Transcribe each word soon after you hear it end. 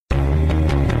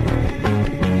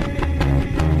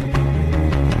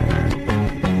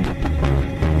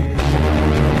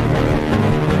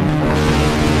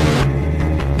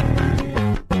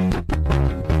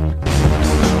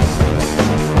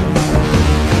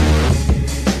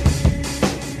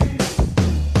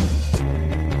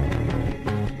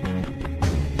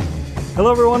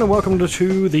Hello, everyone, and welcome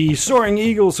to the Soaring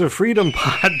Eagles of Freedom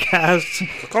podcast,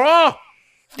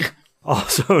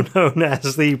 also known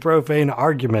as the Profane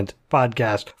Argument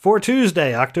podcast, for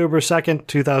Tuesday, October 2nd,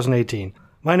 2018.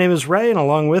 My name is Ray, and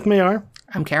along with me are...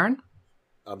 I'm Karen.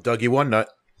 I'm Dougie One Nut.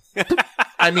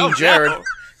 I mean, Jared.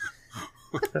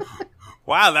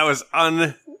 Wow, that was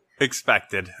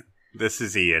unexpected. This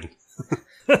is Ian.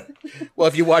 Well,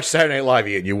 if you watched Saturday Night Live,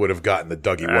 Ian, you would have gotten the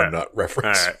Dougie One Nut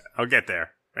reference. All right, I'll get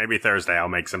there. Maybe Thursday I'll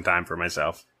make some time for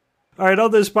myself. All right,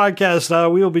 on this podcast,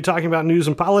 we will be talking about news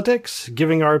and politics,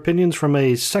 giving our opinions from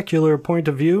a secular point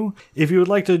of view. If you would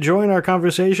like to join our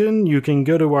conversation, you can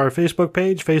go to our Facebook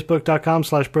page,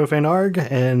 facebook.com/profanearg,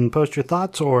 and post your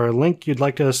thoughts or a link you'd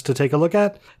like us to take a look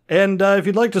at. And if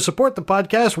you'd like to support the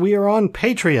podcast, we are on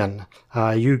Patreon.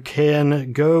 You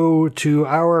can go to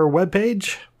our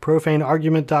webpage,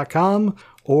 profaneargument.com,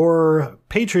 or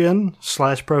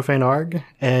Patreon/profanearg,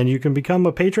 and you can become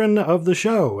a patron of the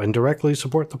show and directly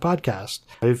support the podcast.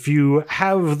 If you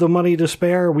have the money to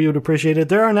spare, we would appreciate it.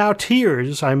 There are now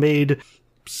tiers. I made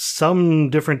some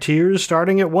different tiers,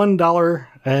 starting at $1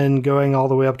 and going all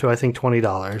the way up to, I think,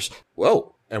 $20.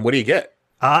 Whoa. And what do you get?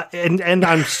 And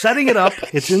I'm setting it up.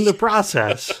 It's in the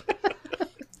process.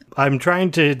 I'm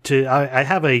trying I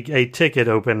have a ticket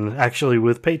open, actually,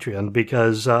 with Patreon,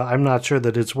 because I'm not sure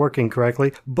that it's working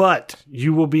correctly. But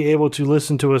you will be able to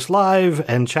listen to us live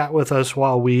and chat with us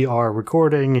while we are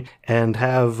recording and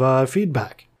have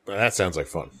feedback. Well, that sounds like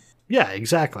fun. Yeah,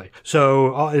 exactly.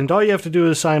 So, and all you have to do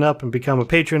is sign up and become a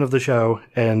patron of the show,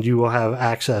 and you will have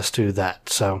access to that.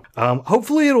 So,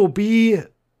 hopefully it'll be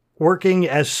working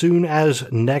as soon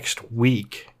as next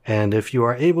week. And if you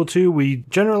are able to, we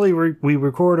generally we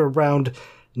record around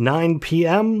 9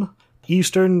 p.m.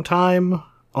 Eastern time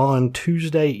on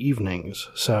Tuesday evenings.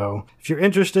 So if you're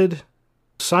interested,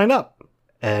 sign up,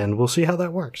 and we'll see how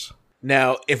that works.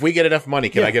 Now, if we get enough money,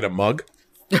 can I get a mug?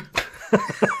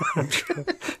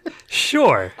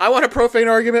 Sure. I want a Profane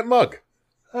Argument mug.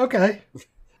 Okay.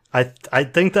 I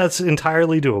think that's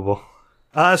entirely doable.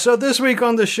 So this week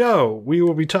on the show, we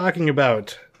will be talking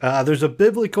about... there's a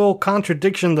biblical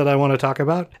contradiction that I want to talk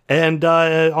about. And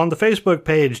on the Facebook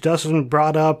page, Dustin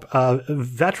brought up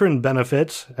veteran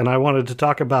benefits, and I wanted to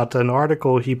talk about an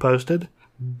article he posted.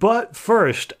 But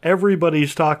first,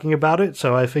 everybody's talking about it,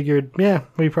 so I figured, yeah,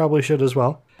 we probably should as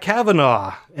well.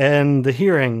 Kavanaugh and the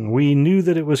hearing. We knew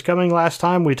that it was coming last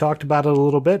time. We talked about it a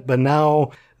little bit, but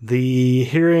now... the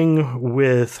hearing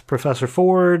with Professor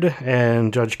Ford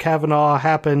and Judge Kavanaugh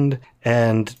happened,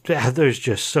 and there's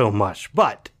just so much.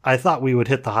 But I thought we would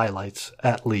hit the highlights,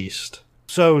 at least.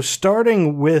 So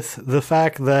starting with the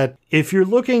fact that if you're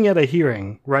looking at a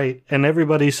hearing, right, and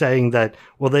everybody's saying that,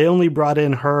 well, they only brought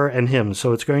in her and him,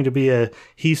 so it's going to be a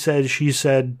he said, she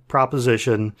said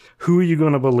proposition, who are you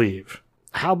going to believe?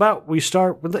 How about we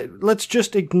start with, let's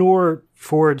just ignore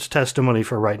Ford's testimony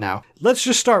for right now. Let's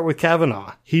just start with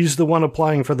Kavanaugh. He's the one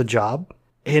applying for the job,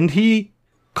 and he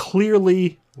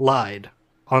clearly lied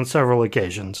on several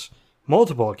occasions,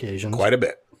 multiple occasions. Quite a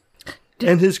bit.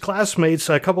 And his classmates,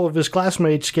 a couple of his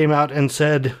classmates came out and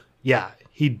said, yeah,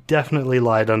 he definitely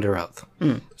lied under oath.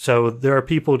 So there are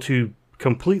people to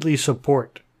completely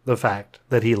support the fact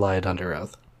that he lied under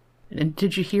oath. And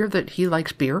did you hear that he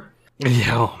likes beer?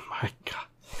 Yeah, oh my God.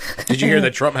 Did you hear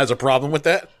that Trump has a problem with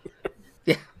that?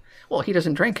 Yeah. Well, he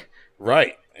doesn't drink.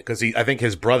 Right. Because I think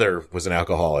his brother was an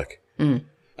alcoholic.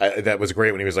 That was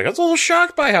great when he was like, I was a little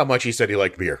shocked by how much he said he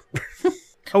liked beer.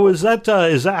 Oh, is that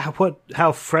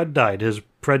how Fred died? His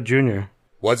Fred Jr.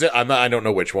 Was it? I don't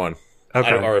know which one.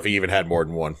 Okay. Or if he even had more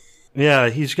than one. Yeah, I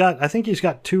think he's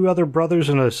got two other brothers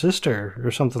and a sister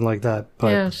or something like that. But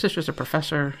Yeah, his sister's a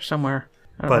professor somewhere.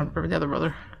 I don't remember the other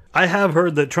brother. I have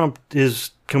heard that Trump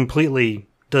does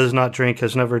not drink,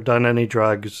 has never done any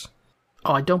drugs.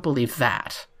 Oh, I don't believe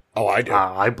that. Oh, I do.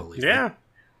 I believe it.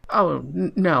 Oh,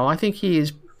 no, I think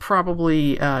he's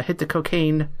probably hit the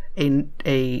cocaine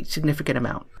a significant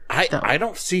amount. I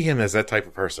don't see him as that type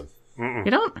of person.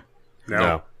 You don't?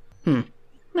 No.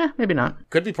 Maybe not.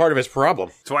 Could be part of his problem.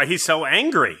 That's why he's so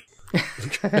angry.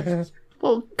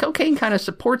 Well, cocaine kind of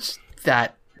supports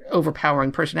that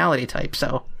overpowering personality type,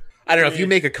 so... I don't know, if you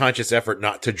make a conscious effort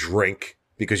not to drink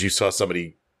because you saw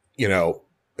somebody,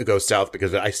 go south,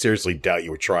 because I seriously doubt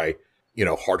you would try,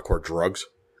 hardcore drugs.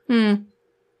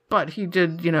 But he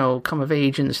did, come of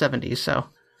age in the 70s, so...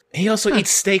 He also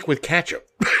eats steak with ketchup.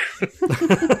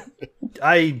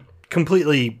 I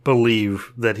completely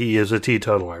believe that he is a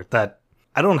teetotaler. That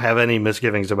I don't have any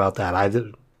misgivings about that.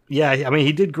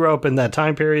 He did grow up in that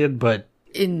time period, but...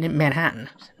 In Manhattan,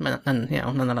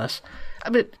 nonetheless.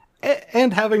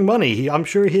 And having money. I'm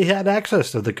sure he had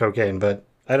access to the cocaine, but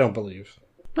I don't believe.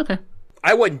 Okay.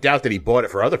 I wouldn't doubt that he bought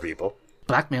it for other people.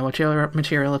 Blackmail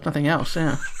material, if nothing else.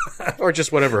 Yeah, Or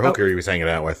just whatever hooker he was hanging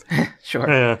out with. sure.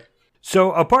 Yeah.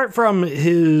 So apart from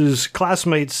his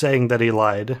classmates saying that he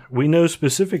lied, we know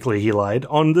specifically he lied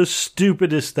on the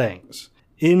stupidest things.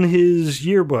 In his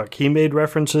yearbook, he made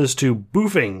references to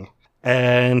boofing,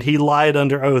 and he lied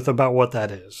under oath about what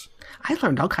that is. I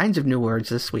learned all kinds of new words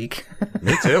this week.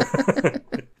 Me too.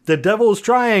 The Devil's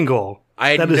Triangle.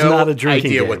 I had That is no not a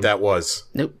drinking idea game. what that was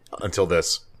Nope. until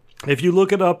this. If you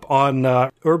look it up on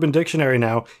Urban Dictionary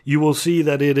now, you will see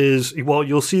that it is, well,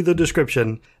 you'll see the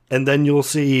description, and then you'll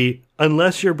see,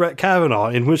 unless you're Brett Kavanaugh,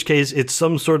 in which case it's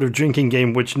some sort of drinking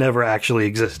game which never actually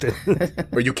existed.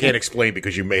 Or you can't explain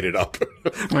because you made it up.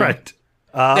 Right.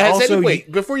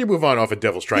 Wait, before you move on off of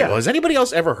Devil's Triangle, Yeah. has anybody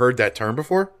else ever heard that term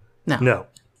before? No.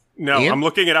 No, Ian? I'm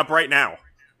looking it up right now.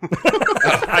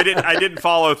 I didn't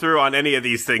follow through on any of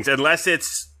these things unless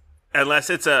it's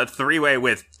a three-way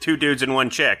with two dudes and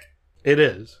one chick. It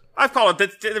is. I've called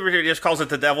it. Everybody just calls it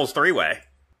the Devil's Three-Way.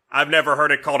 I've never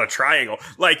heard it called a triangle.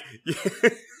 Like,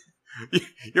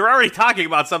 you're already talking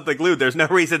about something lewd. There's no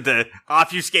reason to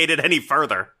obfuscate it any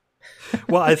further.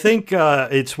 Well, I think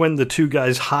it's when the two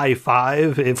guys high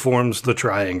five, it forms the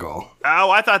triangle. Oh,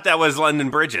 I thought that was London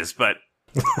Bridges, but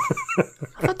I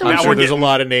thought that I'm was sure we're there's a getting-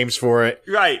 lot of names for it.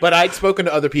 right. But I'd spoken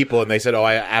to other people, and they said, oh,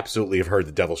 I absolutely have heard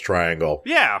the Devil's Triangle.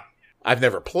 Yeah. I've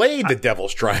never played the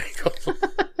Devil's Triangle.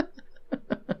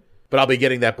 But I'll be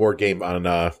getting that board game on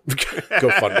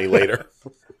GoFundMe later.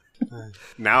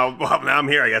 Now I'm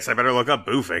here. I guess I better look up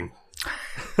boofing.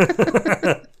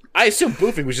 I assume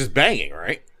boofing was just banging,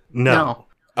 right? No.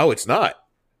 Oh, it's not.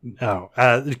 No.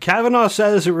 Kavanaugh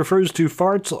says it refers to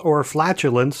farts or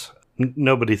flatulence.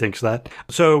 Nobody thinks that.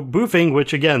 So boofing,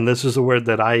 which again, this is a word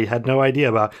that I had no idea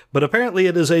about, but apparently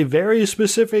it is a very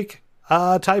specific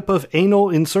type of anal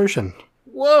insertion.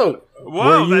 Whoa.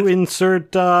 Whoa. where you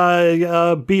insert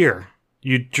beer.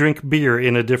 You drink beer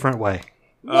in a different way.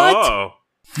 What? Oh.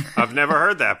 I've never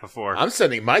heard that before. I'm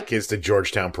sending my kids to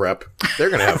Georgetown Prep. They're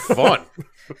going to have fun.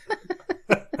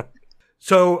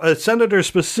 So a senator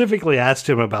specifically asked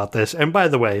him about this. And by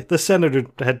the way, the senator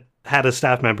had a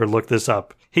staff member look this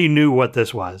up. He knew what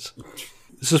this was.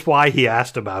 This is why he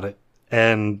asked about it.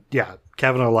 And yeah,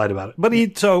 Kavanaugh lied about it. But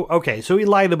so he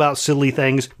lied about silly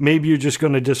things. Maybe you're just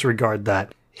going to disregard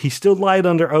that. He still lied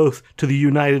under oath to the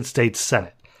United States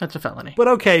Senate. That's a felony. But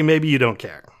okay, maybe you don't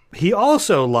care. He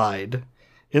also lied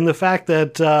in the fact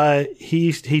that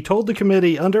he told the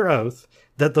committee under oath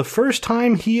that the first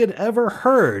time he had ever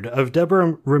heard of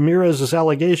Deborah Ramirez's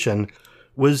allegation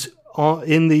was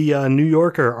in the New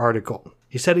Yorker article.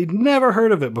 He said he'd never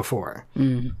heard of it before,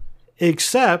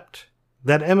 except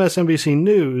that MSNBC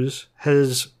News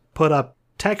has put up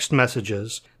text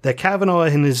messages that Kavanaugh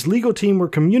and his legal team were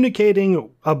communicating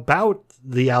about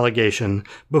the allegation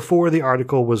before the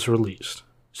article was released.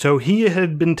 So he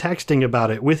had been texting about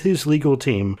it with his legal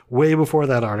team way before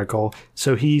that article,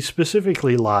 so he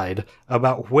specifically lied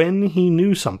about when he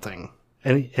knew something,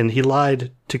 and he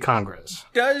lied to Congress.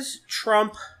 Does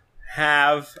Trump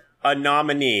have a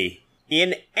nominee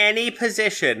in any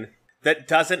position that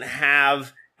doesn't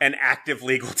have an active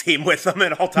legal team with them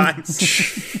at all times?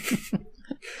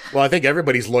 Well, I think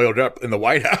everybody's loyaled up in the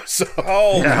White House. So.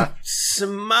 Oh,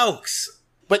 smokes.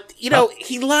 But,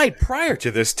 he lied prior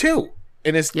to this, too,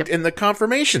 in the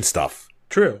confirmation stuff.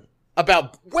 True.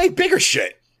 About way bigger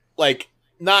shit. Like,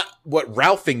 not what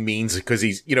Ralphing means, because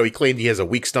he claimed he has a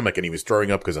weak stomach and he was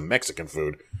throwing up because of Mexican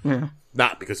food. Yeah.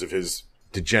 Not because of his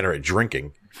degenerate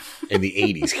drinking in the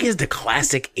 80s. He is the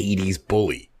classic 80s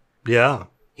bully. Yeah.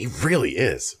 He really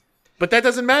is. But that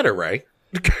doesn't matter, right?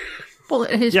 Well,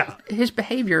 his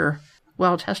behavior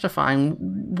while testifying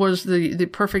was the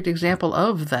perfect example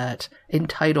of that.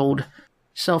 Entitled,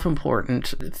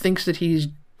 self-important, thinks that he's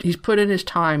put in his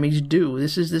time, he's due.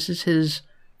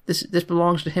 This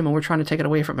belongs to him, and we're trying to take it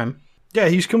away from him. Yeah,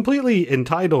 he's completely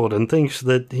entitled and thinks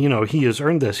that, he has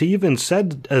earned this. He even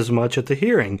said as much at the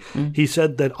hearing. He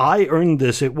said that I earned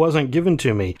this, it wasn't given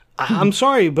to me. I'm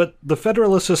sorry, but the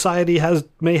Federalist Society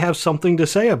may have something to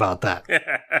say about that.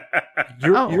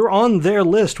 You're on their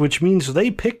list, which means they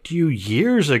picked you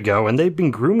years ago and they've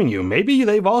been grooming you. Maybe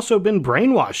they've also been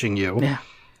brainwashing you. Yeah.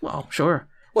 Well, sure.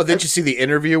 Well, didn't you see the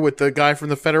interview with the guy from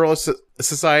the Federalist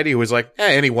Society who was like,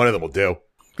 any one of them will do.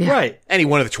 Yeah. Right. Any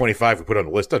one of the 25 we put on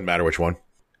the list, doesn't matter which one.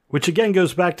 Which again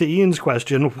goes back to Ian's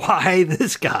question, why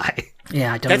this guy?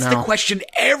 Yeah, I don't know. That's the question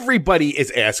everybody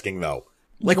is asking, though.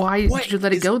 Like, why did you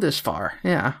let it go this far?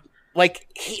 Yeah. Like,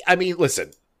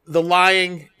 listen, the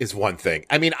lying is one thing.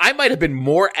 I mean, I might have been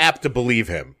more apt to believe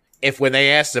him if when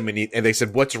they asked him and they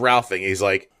said, what's Ralphing? He's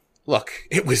like, look,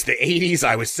 it was the 80s.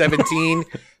 I was 17.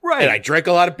 Right. And I drank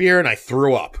a lot of beer and I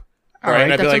threw up. All right,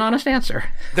 and I'd be that's like, an honest answer.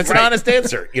 That's an honest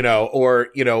answer, or,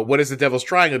 what is the devil's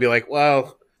trying? I'd be like,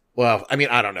 well, I mean,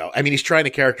 I don't know. I mean, he's trying to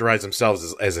characterize himself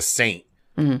as a saint.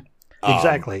 Mm-hmm.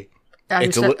 Exactly.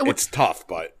 It's tough,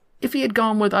 but. If he had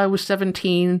gone with, I was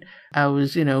 17, I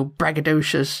was,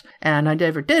 braggadocious, and I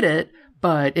never did it,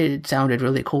 but it sounded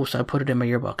really cool, so I put it in my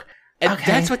yearbook. And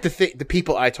okay. that's what the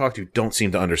people I talk to don't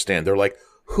seem to understand. They're like,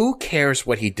 who cares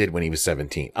what he did when he was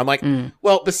 17? I'm like,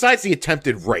 well, besides the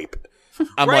attempted rape,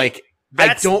 I'm like,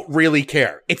 I don't really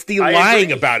care. It's the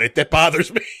lying about it that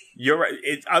bothers me. You're right.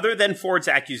 Other than Ford's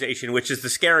accusation, which is the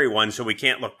scary one, so we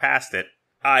can't look past it,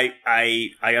 I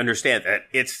understand that.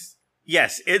 It's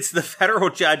the federal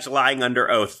judge lying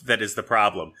under oath that is the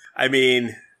problem. I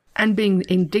mean... And being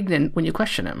indignant when you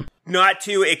question him. Not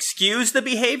to excuse the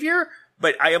behavior,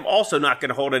 but I am also not going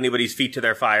to hold anybody's feet to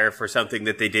their fire for something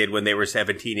that they did when they were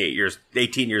 18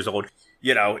 years old.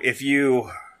 If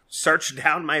you search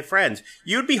down my friends,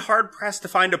 you'd be hard-pressed to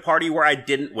find a party where I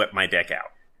didn't whip my dick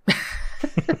out.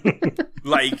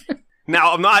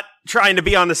 Now I'm not trying to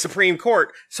be on the Supreme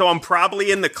Court, so I'm probably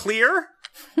in the clear,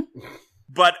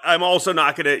 but I'm also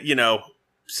not going to,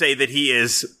 say that he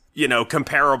is,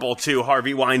 comparable to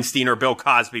Harvey Weinstein or Bill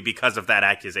Cosby because of that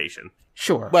accusation.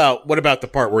 Sure. Well, what about the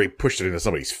part where he pushed it into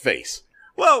somebody's face?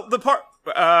 Well, the part...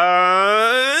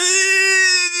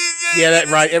 Yeah,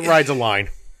 it rides a line.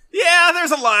 Yeah,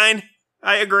 there's a line.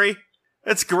 I agree.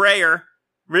 It's grayer.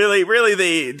 Really,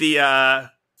 the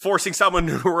forcing someone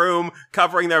into a room,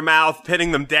 covering their mouth,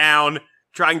 pinning them down,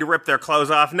 trying to rip their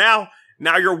clothes off. Now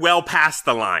you're well past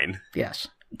the line. Yes.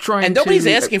 And nobody's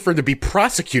asking for him to be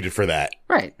prosecuted for that.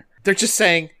 Right. They're just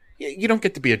saying, you don't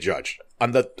get to be a judge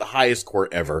on the highest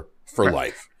court ever for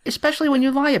life. Especially when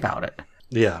you lie about it.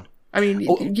 Yeah. I mean,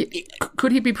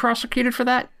 could he be prosecuted for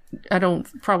that?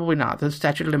 Probably not. The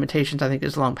statute of limitations, I think,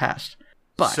 is long past.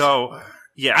 But so,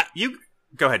 yeah, you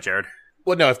go ahead, Jared.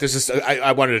 Well, no, if this is,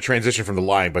 I wanted to transition from the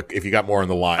lying, but if you got more on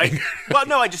the lying.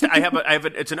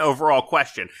 It's an overall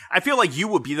question. I feel like you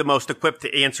would be the most equipped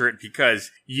to answer it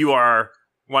because you are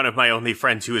one of my only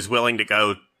friends who is willing to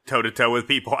go toe-to-toe with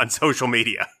people on social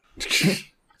media.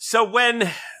 So when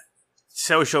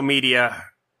social media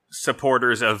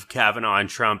supporters of Kavanaugh and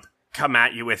Trump come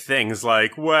at you with things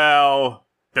like, well,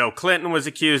 Bill Clinton was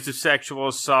accused of sexual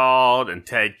assault and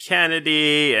Ted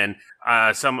Kennedy and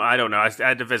I don't know. I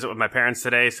had to visit with my parents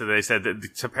today, so they said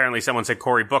that apparently someone said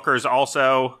Cory Booker's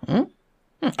also.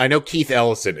 I know Keith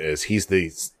Ellison is. He's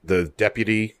the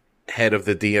deputy head of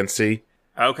the DNC.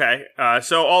 Okay.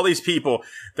 So all these people,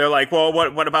 they're like, well,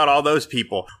 what about all those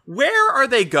people? Where are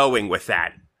they going with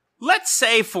that? Let's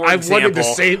say, for example... I wanted the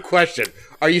same question.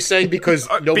 Are you saying because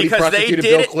nobody prosecuted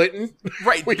Bill Clinton?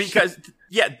 Right,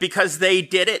 because they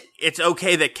did it, it's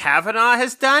okay that Kavanaugh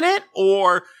has done it?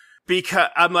 Or because,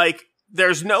 I'm like,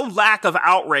 there's no lack of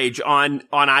outrage on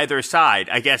either side,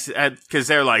 I guess, because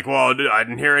they're like, well, I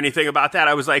didn't hear anything about that.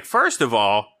 I was like, first of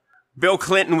all, Bill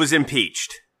Clinton was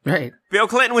impeached. Right. Bill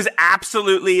Clinton was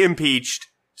absolutely impeached,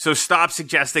 so stop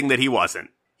suggesting that he wasn't.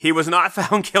 He was not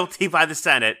found guilty by the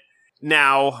Senate.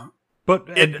 Now...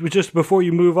 But just before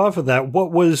you move off of that,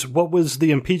 what was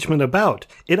the impeachment about?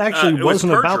 It actually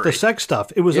wasn't about the sex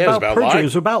stuff. It was about perjury. Lying. It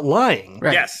was about lying.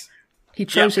 Right. Yes. He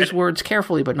chose his words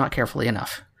carefully, but not carefully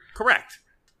enough. Correct.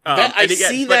 I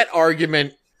see that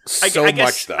argument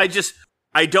much, though.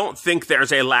 I don't think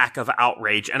there's a lack of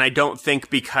outrage, and I don't think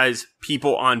because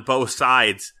people on both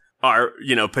sides are,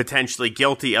 potentially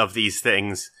guilty of these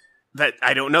things, that,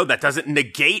 I don't know, that doesn't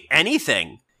negate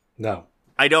anything. No.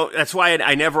 That's why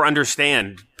I never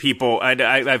understand people.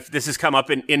 This has come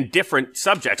up in different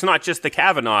subjects, not just the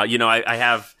Kavanaugh. I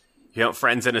have,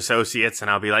 friends and associates, and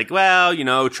I'll be like, well,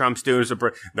 Trump's doing some,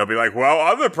 they'll be like, well,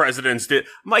 other presidents did.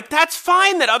 I'm like, that's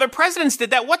fine that other presidents did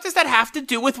that. What does that have to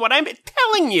do with what I'm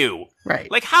telling you?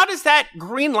 Right. Like, how does that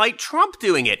green light Trump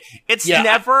doing it? It's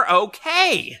never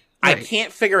okay. I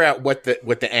can't figure out what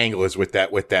the angle is with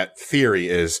that theory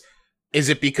is. Is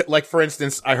it because, like, for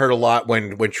instance, I heard a lot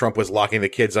when Trump was locking the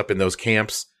kids up in those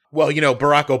camps. Well,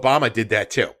 Barack Obama did that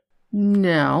too.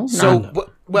 No.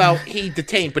 Well, he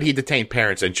detained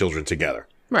parents and children together.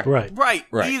 Right.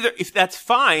 Either, if that's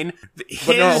fine.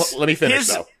 Let me finish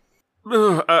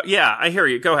though. Yeah, I hear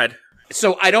you. Go ahead.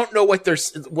 So I don't know what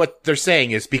they're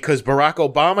saying is because Barack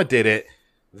Obama did it,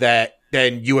 that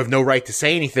then you have no right to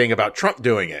say anything about Trump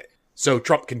doing it. So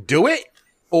Trump can do it?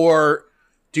 Or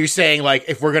do you saying, like,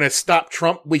 if we're going to stop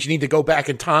Trump, we need to go back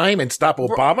in time and stop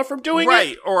Obama from doing it?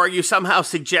 Right. Or are you somehow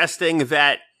suggesting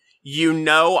that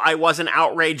I wasn't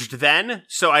outraged then,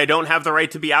 so I don't have the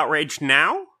right to be outraged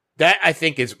now? That, I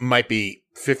think, might be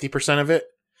 50% of it.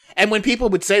 And when people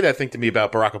would say that thing to me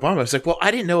about Barack Obama, I was like, well,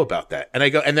 I didn't know about that.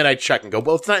 And then I check and go,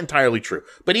 well, it's not entirely true.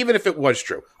 But even if it was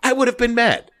true, I would have been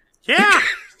mad. Yeah.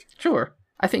 Sure.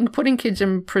 I think putting kids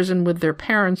in prison with their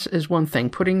parents is one thing.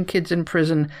 Putting kids in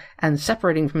prison and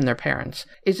separating from their parents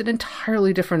is an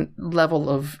entirely different level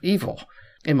of evil,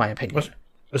 in my opinion.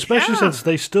 Especially since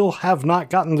they still have not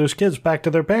gotten those kids back to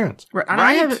their parents. Right. And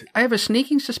I have a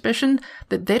sneaking suspicion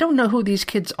that they don't know who these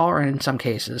kids are in some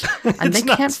cases. And they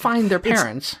can't find their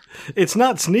parents. It's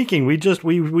not sneaking.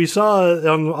 We saw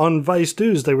on Vice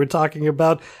News, they were talking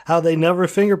about how they never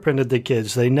fingerprinted the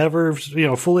kids. They never,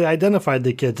 fully identified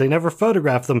the kids. They never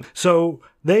photographed them. So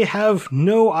they have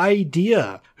no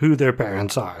idea who their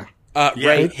parents are.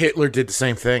 Right. Hitler did the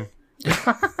same thing.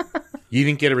 You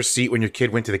didn't get a receipt when your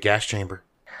kid went to the gas chamber.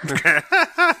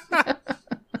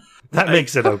 That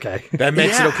makes it okay. That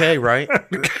makes it okay, right?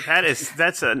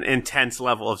 That's an intense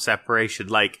level of separation.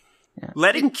 Like,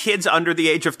 letting kids under the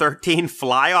age of 13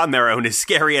 fly on their own is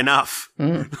scary enough.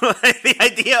 Like, the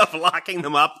idea of locking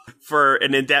them up for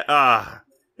an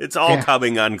it's all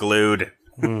coming unglued.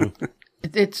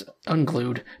 It's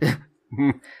unglued.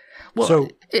 Well, so,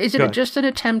 is it just an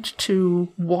attempt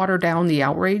to water down the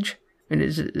outrage? And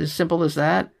is it as simple as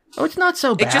that? Oh, it's not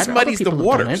so bad. It just muddies the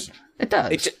waters. It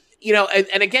does.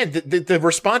 And again, the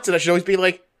response to that should always be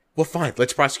like, well, fine,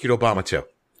 let's prosecute Obama too.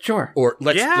 Sure. Or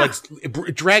let's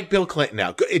drag Bill Clinton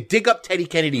out. Dig up Teddy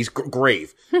Kennedy's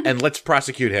grave and let's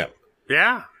prosecute him.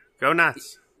 Yeah. Go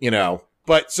nuts.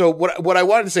 But so what I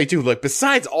wanted to say too, like,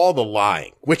 besides all the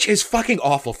lying, which is fucking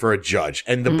awful for a judge,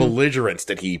 and the belligerence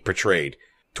that he portrayed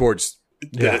towards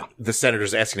the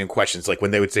senators asking him questions, like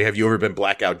when they would say, have you ever been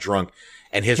blackout drunk?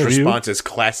 And his response is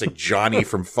classic Johnny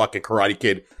from fucking Karate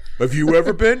Kid. Have you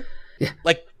ever been? Yeah.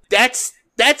 Like, that's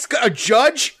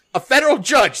a federal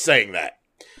judge saying that.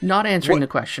 Not answering the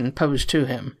question posed to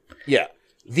him. Yeah.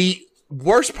 The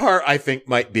worst part, I think,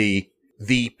 might be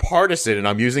the partisan, and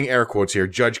I'm using air quotes here,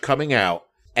 judge coming out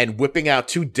and whipping out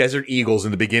 2 Desert Eagles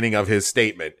in the beginning of his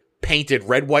statement, painted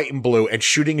red, white, and blue, and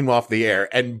shooting him off the air,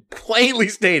 and plainly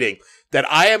stating that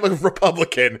I am a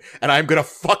Republican and I'm going to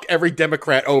fuck every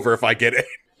Democrat over if I get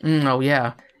in. Oh,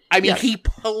 yeah. I mean, he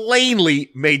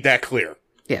plainly made that clear.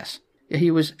 Yes.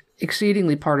 He was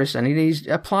exceedingly partisan. He's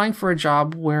applying for a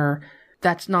job where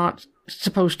that's not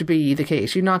supposed to be the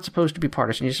case. You're not supposed to be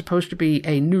partisan. You're supposed to be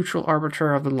a neutral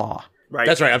arbiter of the law. Right.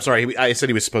 That's right. I'm sorry. I said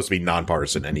he was supposed to be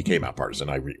nonpartisan and he came out partisan.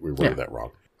 I reworded that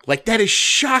wrong. Like, that is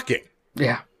shocking.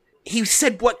 Yeah. He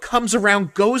said what comes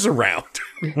around goes around.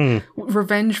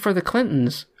 Revenge for the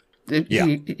Clintons.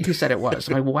 He said it was.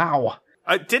 I'm like, wow.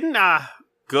 Didn't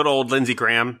good old Lindsey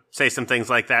Graham say some things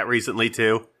like that recently,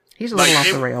 too? He's a little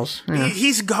off the rails. Yeah.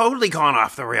 He's totally gone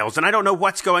off the rails, and I don't know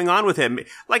what's going on with him.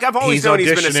 Like, I've always known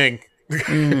he's been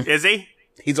Is he?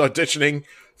 He's auditioning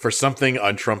for something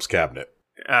on Trump's cabinet.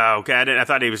 Oh, okay. I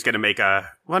thought he was going to make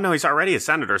well, no, he's already a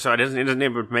senator, so he doesn't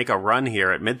even make a run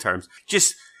here at midterms.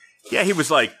 He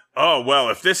was like, oh, well,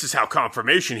 if this is how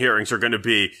confirmation hearings are going to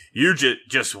be, you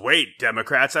just wait,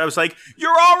 Democrats. I was like,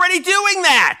 you're already doing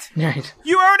that. Right.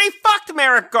 You already fucked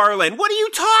Merrick Garland. What are you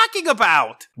talking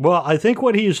about? Well, I think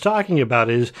what he is talking about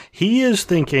is he is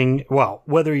thinking, well,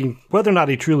 whether or not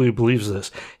he truly believes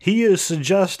this, he is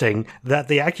suggesting that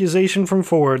the accusation from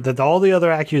Ford, that all the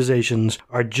other accusations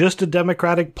are just a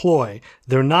Democratic ploy.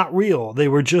 They're not real. They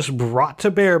were just brought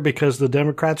to bear because the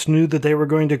Democrats knew that they were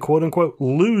going to, quote unquote,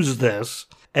 lose this.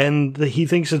 And he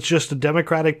thinks it's just a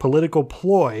Democratic political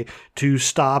ploy to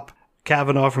stop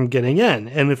Kavanaugh from getting in.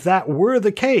 And if that were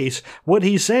the case, what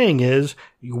he's saying is,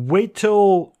 wait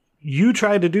till you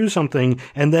try to do something,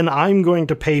 and then I'm going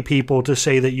to pay people to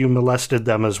say that you molested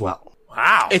them as well.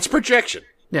 Wow. It's projection.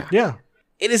 Yeah.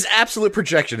 It is absolute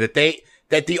projection that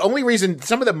the only reason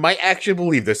some of them might actually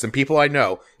believe this, and people I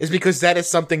know, is because that is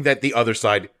something that the other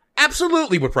side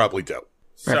absolutely would probably do.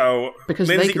 So, because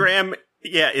Lindsey Graham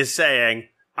is saying,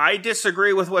 I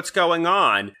disagree with what's going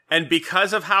on, and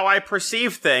because of how I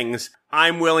perceive things,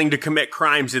 I'm willing to commit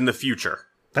crimes in the future.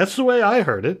 That's the way I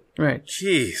heard it. Right.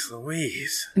 Jeez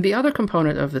Louise. The other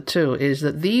component of the two is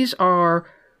that these are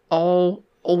all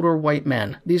older white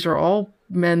men. These are all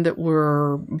men that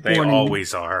were born They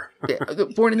always are.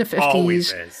 Born in the 50s.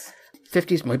 Always is.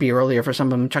 50s, maybe earlier for some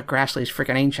of them. Chuck Grassley's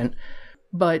freaking ancient.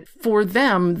 But for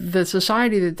them, the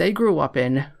society that they grew up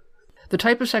in, the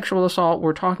type of sexual assault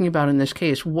we're talking about in this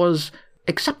case was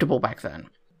acceptable back then.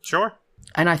 Sure.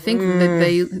 And I think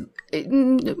that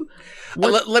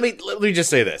let me just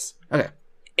say this. Okay.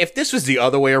 If this was the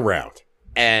other way around,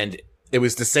 and it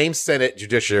was the same Senate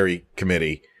Judiciary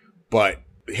Committee, but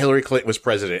Hillary Clinton was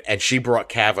president, and she brought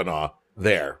Kavanaugh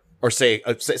there, or say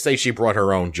she brought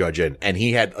her own judge in, and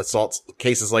he had assault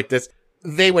cases like this,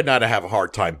 they would not have a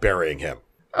hard time burying him.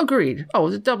 Agreed. Oh,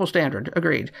 the double standard.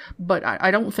 Agreed. But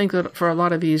I don't think that for a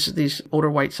lot of these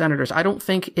older white senators, I don't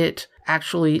think they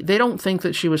don't think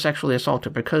that she was sexually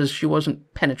assaulted because she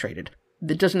wasn't penetrated.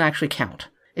 It doesn't actually count.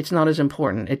 It's not as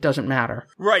important. It doesn't matter.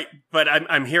 Right. But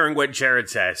I'm hearing what Jared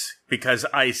says because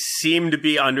I seem to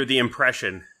be under the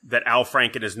impression that Al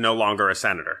Franken is no longer a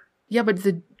senator. Yeah, but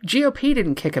the GOP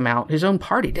didn't kick him out. His own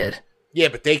party did. Yeah,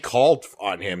 but they called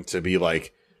on him to be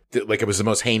like it was the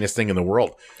most heinous thing in the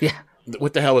world. Yeah.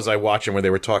 What the hell was I watching where they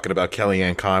were talking about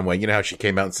Kellyanne Conway? You know how she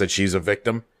came out and said she's a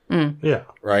victim? Yeah.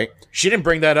 Right? She didn't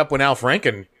bring that up when Al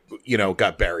Franken,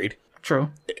 got buried. True.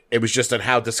 It was just on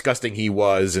how disgusting he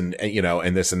was and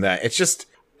this and that. It's just,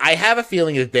 I have a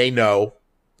feeling that they know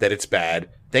that it's bad.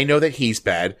 They know that he's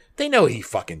bad. They know he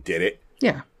fucking did it.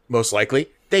 Yeah. Most likely.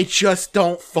 They just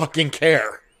don't fucking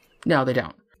care. No, they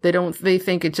don't. They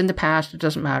think it's in the past. It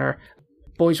doesn't matter.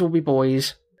 Boys will be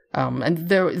boys. And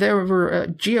there were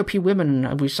GOP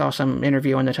women. We saw some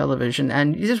interview on the television,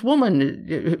 and this woman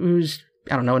who's,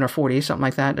 I don't know, in her 40s, something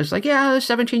like that, is like, yeah,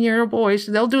 17-year-old boys,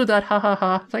 they'll do that, ha ha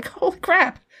ha. It's like, holy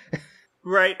crap.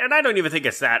 Right, and I don't even think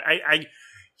it's that. I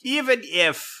even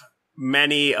if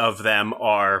many of them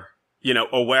are,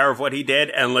 aware of what he did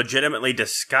and legitimately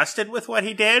disgusted with what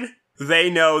he did, they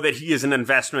know that he is an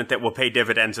investment that will pay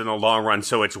dividends in the long run,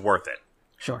 so it's worth it.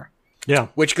 Sure. Yeah.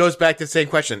 Which goes back to the same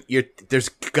question. There's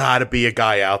got to be a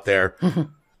guy out there.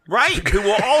 Right, who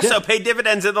will also pay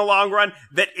dividends in the long run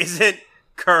that isn't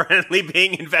currently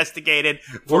being investigated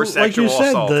for sexual assault.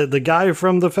 Like you said, the guy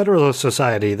from the Federalist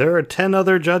Society, there are 10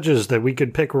 other judges that we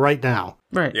could pick right now.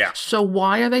 Right. Yeah. So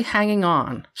why are they hanging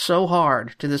on so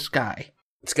hard to this guy?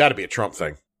 It's got to be a Trump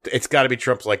thing. It's got to be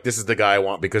Trump's like, this is the guy I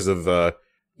want because of, the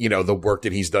work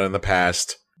that he's done in the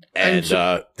past. And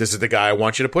this is the guy I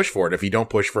want you to push for. And if you don't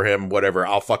push for him, whatever,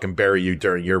 I'll fucking bury you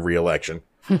during your reelection.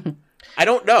 I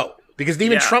don't know. Because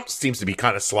even Trump seems to be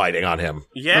kind of sliding on him.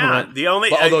 Yeah, the only...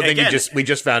 Although then we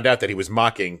just found out that he was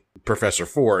mocking Professor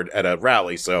Ford at a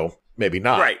rally, so maybe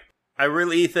not. Right. I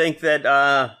really think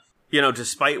that,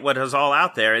 despite what is all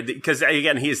out there, because,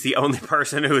 again, he's the only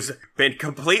person who's been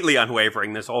completely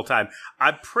unwavering this whole time.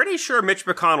 I'm pretty sure Mitch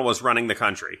McConnell was running the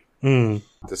country. To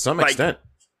some extent.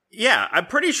 Yeah, I'm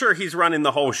pretty sure he's running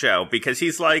the whole show, because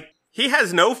he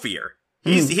has no fear.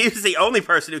 He's the only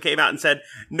person who came out and said,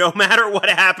 no matter what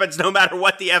happens, no matter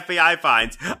what the FBI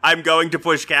finds, I'm going to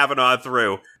push Kavanaugh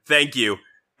through. Thank you.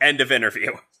 End of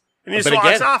interview. And he just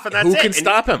walks off, and that's it. Who can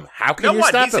stop him? How can you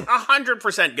stop him? He's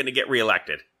 100% going to get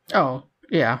reelected. Oh,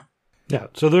 yeah. Yeah,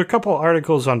 so there are a couple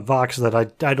articles on Vox that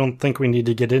I don't think we need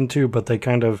to get into, but they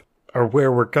kind of are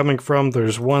where we're coming from.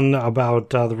 There's one about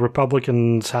the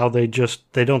Republicans, how they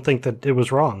don't think that it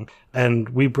was wrong. And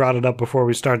we brought it up before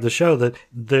we started the show that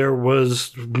there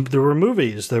were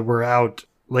movies that were out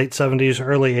late 70s,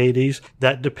 early 80s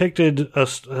that depicted a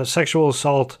sexual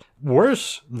assault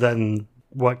worse than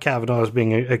what Kavanaugh is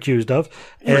being accused of.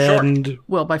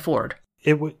 Well, by Ford.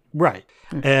 Right.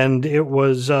 And it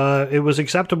was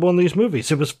acceptable in these movies.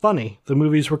 It was funny. The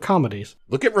movies were comedies.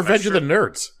 Look at Revenge of the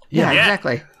Nerds. Yeah,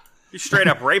 exactly. He straight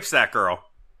up rapes that girl.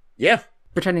 Yeah.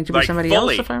 Pretending to be somebody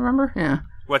else, if I remember. Yeah.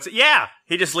 Yeah.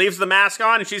 He just leaves the mask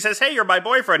on and she says, hey, you're my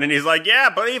boyfriend. And he's like, yeah,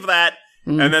 believe that.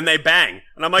 And then they bang.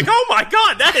 And I'm like, oh my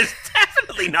God, that is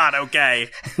definitely not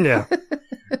okay. Yeah.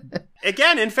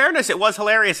 Again, in fairness, it was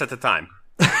hilarious at the time.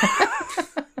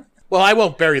 Well, I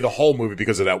won't bury the whole movie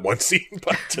because of that one scene.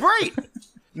 But right.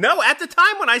 No, at the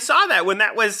time when I saw that, when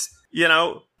that was,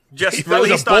 just that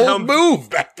released was a bold on home move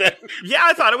back then. Yeah,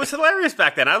 I thought it was hilarious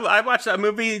back then. I watched that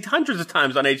movie hundreds of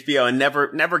times on HBO and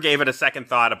never gave it a second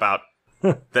thought about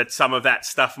that some of that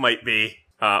stuff might be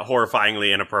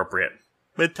horrifyingly inappropriate.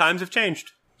 But times have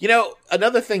changed.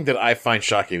 Another thing that I find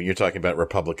shocking when you're talking about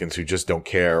Republicans who just don't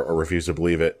care or refuse to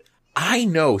believe it, I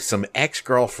know some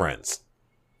ex-girlfriends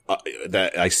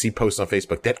that I see posts on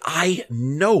Facebook that I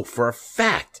know for a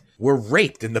fact were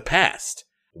raped in the past.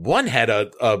 One had a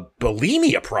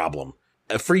bulimia problem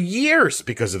for years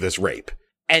because of this rape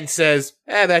and says,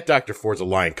 that Dr. Ford's a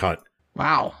lying cunt.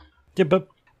 Wow. Yeah, but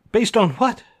based on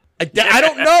what? I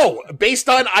don't know. Based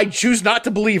on I choose not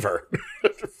to believe her.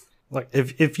 Like,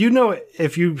 if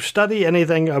you study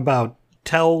anything about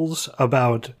tells,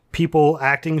 about people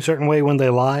acting a certain way when they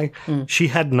lie, she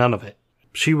had none of it.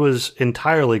 She was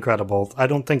entirely credible. I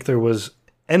don't think there was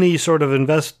any sort of like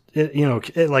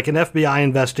an FBI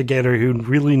investigator who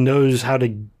really knows how to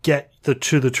get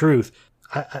to the truth.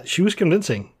 She was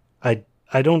convincing. I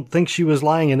don't think she was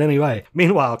lying in any way.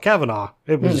 Meanwhile, Kavanaugh,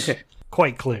 it was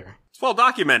quite clear. It's well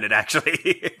documented,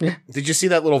 actually. Did you see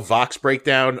that little Vox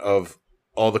breakdown of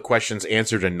all the questions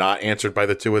answered and not answered by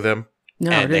the two of them?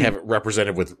 No, and they have it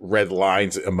represented with red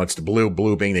lines amongst the blue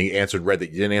being the answered, red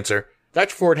that you didn't answer.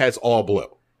 Dr. Ford has all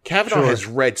blue. Kavanaugh has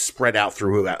red spread out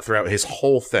throughout his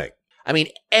whole thing. I mean,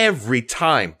 every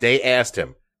time they asked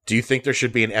him, do you think there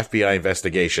should be an FBI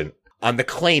investigation on the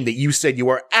claim that you said you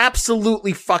are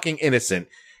absolutely fucking innocent?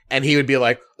 And he would be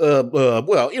like, well,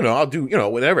 I'll do,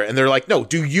 whatever. And they're like, no,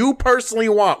 do you personally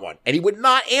want one? And he would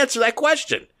not answer that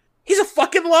question. He's a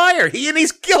fucking liar.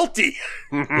 He's guilty.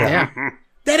 Yeah.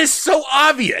 That is so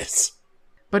obvious.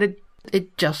 But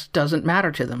it just doesn't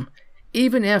matter to them.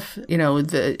 Even if,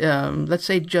 let's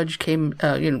say Judge came,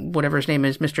 whatever his name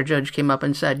is, Mr. Judge came up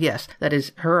and said, yes, that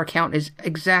is, her account is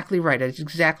exactly right. That's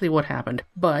exactly what happened.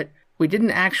 But we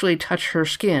didn't actually touch her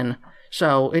skin,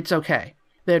 so it's okay.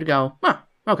 They'd go,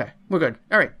 okay, we're good.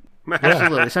 All right.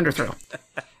 Absolutely. Send her through.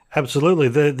 Absolutely.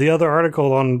 The other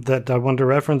article on that I want to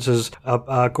reference is,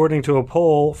 according to a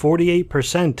poll,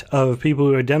 48% of people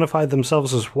who identify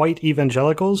themselves as white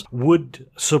evangelicals would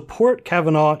support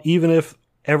Kavanaugh even if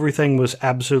everything was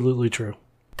absolutely true.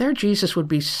 Their Jesus would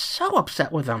be so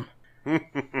upset with them.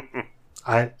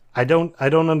 I don't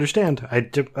understand.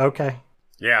 Okay.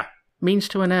 Yeah. Means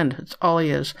to an end. It's all he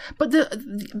is.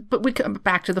 But we come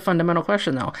back to the fundamental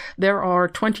question, though. There are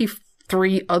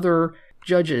 23 other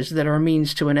judges that are a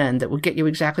means to an end that will get you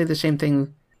exactly the same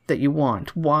thing that you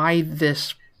want. Why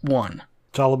this one?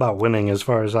 It's all about winning as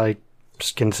far as I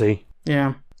can see.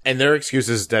 Yeah. And their excuse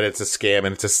is that it's a scam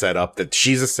and it's a setup, that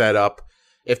she's a setup.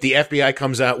 If the FBI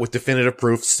comes out with definitive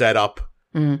proof, setup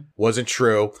wasn't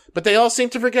true. But they all seem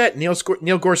to forget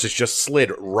Neil Gorsuch just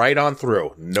slid right on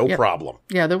through. No problem.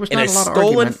 Yeah, there was not a lot of argument.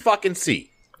 In a stolen fucking seat.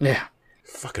 Yeah.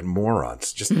 Fucking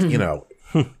morons. Just,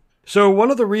 So one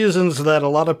of the reasons that a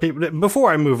lot of people,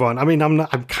 before I move on, I mean, I'm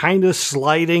kind of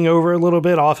sliding over a little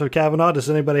bit off of Kavanaugh. Does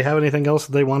anybody have anything else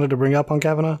that they wanted to bring up on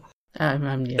Kavanaugh?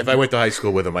 If I went to high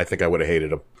school with him, I think I would have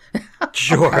hated him.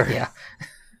 Sure. Yeah.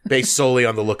 Based solely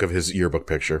on the look of his yearbook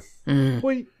picture.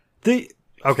 Wait,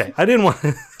 okay, I didn't want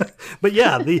but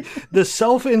yeah, the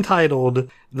self-entitled,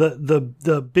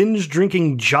 the binge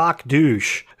drinking jock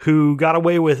douche who got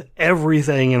away with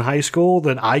everything in high school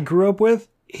that I grew up with,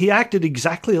 he acted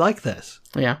exactly like this.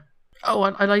 Yeah. Oh,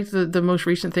 I like the most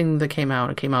recent thing that came out.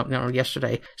 It came out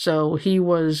yesterday. So he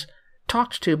was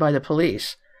talked to by the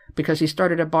police because he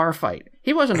started a bar fight.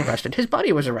 He wasn't arrested. His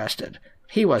buddy was arrested.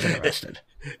 He wasn't arrested.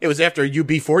 It was after a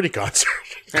UB40 concert.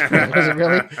 Was it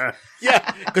really?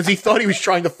 Yeah, because he thought he was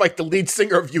trying to fight the lead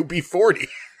singer of UB40.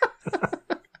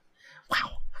 Wow.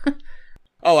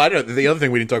 Oh, I don't know. The other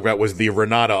thing we didn't talk about was the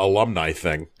Renata alumni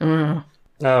thing.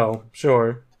 Oh,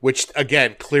 sure. Which,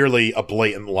 again, clearly a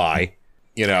blatant lie.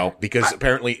 Because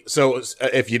apparently, so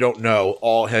if you don't know,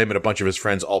 all him and a bunch of his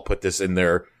friends all put this in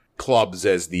their clubs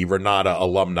as the Renata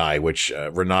alumni, which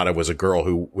Renata was a girl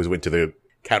who went to the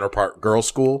counterpart girls'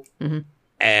 school. Mm-hmm.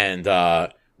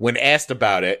 And when asked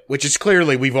about it, which is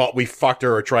clearly we fucked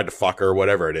her or tried to fuck her or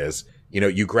whatever it is,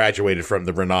 you graduated from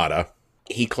the Renata.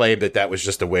 He claimed that was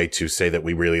just a way to say that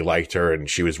we really liked her and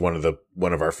she was one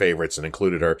of our favorites and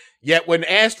included her. Yet when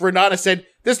asked, Renata said,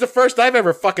 "This is the first I've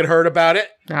ever fucking heard about it."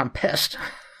 I'm pissed.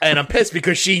 And I'm pissed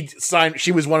because she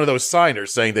was one of those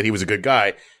signers saying that he was a good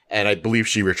guy. And I believe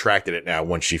she retracted it now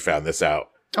once she found this out.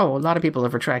 Oh, a lot of people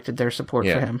have retracted their support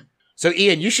for him. So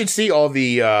Ian, you should see all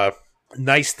the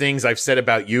nice things I've said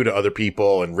about you to other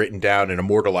people and written down and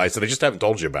immortalized that I just haven't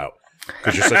told you about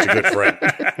because you're such a good friend.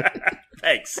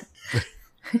 Thanks.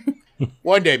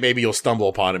 One day maybe you'll stumble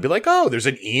upon it and be like, oh, there's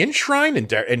an Ian shrine in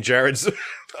Jared's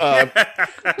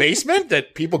basement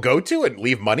that people go to and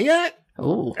leave money at?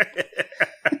 Oh.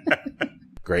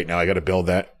 Great, now I got to build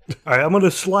that. All right, I'm going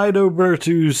to slide over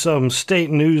to some state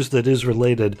news that is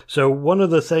related. So one of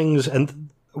the things, and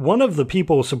one of the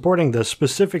people supporting this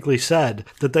specifically said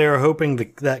that they are hoping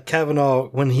that Kavanaugh,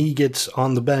 when he gets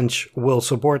on the bench, will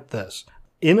support this.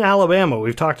 In Alabama,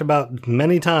 we've talked about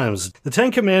many times, the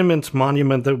Ten Commandments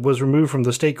monument that was removed from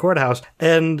the state courthouse,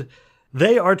 and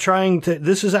they are trying to,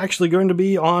 this is actually going to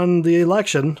be on the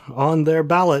election, on their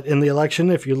ballot in the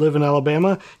election. If you live in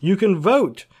Alabama, you can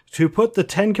vote to put the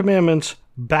Ten Commandments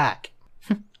back,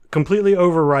 completely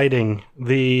overriding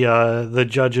the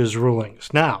judge's rulings.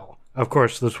 Now, of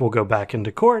course, this will go back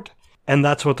into court, and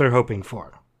that's what they're hoping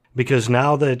for. Because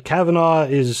now that Kavanaugh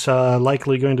is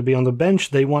likely going to be on the bench,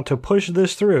 they want to push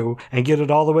this through and get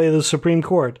it all the way to the Supreme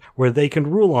Court, where they can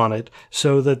rule on it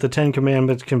so that the Ten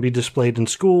Commandments can be displayed in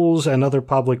schools and other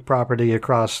public property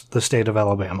across the state of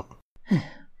Alabama.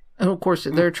 And of course,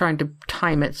 they're trying to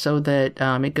time it so that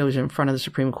it goes in front of the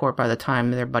Supreme Court by the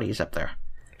time their buddy's up there.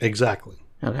 Exactly.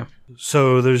 Okay.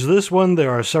 So there's this one.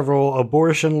 There are several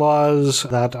abortion laws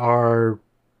that are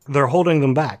They're holding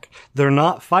them back. They're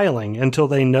not filing until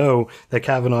they know that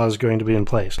Kavanaugh is going to be in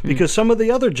place. Because some of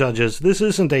the other judges, this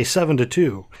isn't a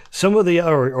 7-2. Some of the,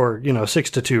 or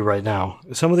 6-2 right now.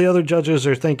 Some of the other judges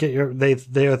are thinking,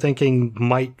 they are thinking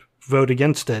might vote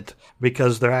against it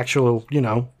because they're actual,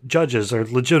 judges are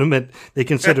legitimate. They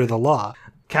consider the law.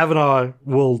 Kavanaugh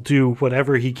will do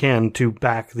whatever he can to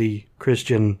back the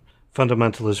Christian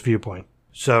fundamentalist viewpoint.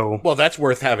 So, well, that's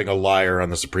worth having a liar on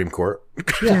the Supreme Court.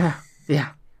 Yeah.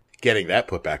 Getting that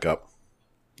put back up.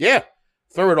 Yeah.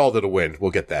 Throw it all to the wind.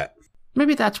 We'll get that.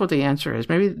 Maybe that's what the answer is.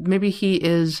 Maybe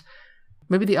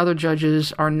the other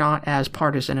judges are not as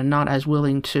partisan and not as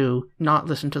willing to not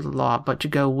listen to the law, but to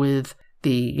go with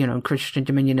the, Christian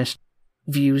dominionist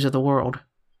views of the world.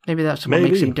 Maybe that's what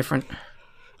makes him different.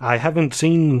 I haven't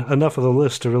seen enough of the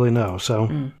list to really know,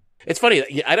 so. It's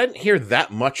funny. I didn't hear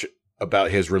that much about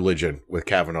his religion with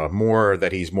Kavanaugh. More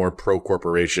that he's more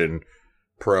pro-corporation,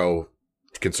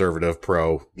 pro-conservative,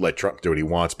 let Trump do what he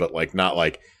wants, but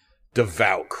not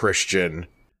devout Christian.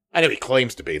 I know he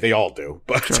claims to be. They all do,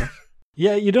 but... Sure.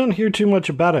 Yeah, you don't hear too much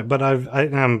about it, but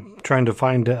I'm trying to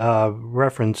find a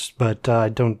reference, but I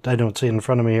don't see it in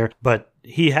front of me here. But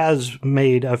he has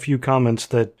made a few comments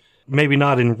that maybe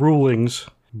not in rulings,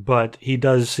 but he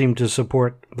does seem to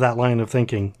support that line of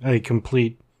thinking, a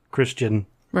complete Christian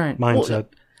mindset.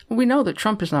 Well, we know that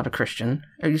Trump is not a Christian.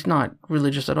 He's not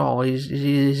religious at all. He's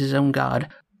his own god.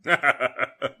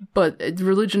 But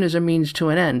religion is a means to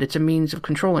an end. It's a means of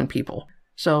controlling people.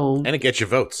 And it gets you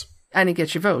votes.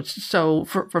 So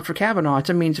for Kavanaugh, it's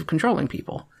a means of controlling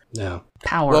people. Yeah.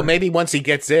 Power. Well, maybe once he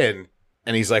gets in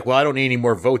and he's like, well, I don't need any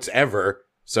more votes ever,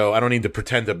 so I don't need to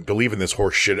pretend to believe in this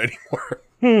horse shit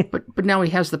anymore. But now he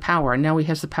has the power, and now he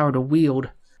has the power to wield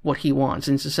what he wants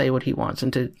and to say what he wants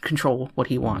and to control what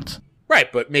he wants.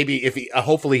 Right, but maybe if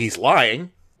hopefully he's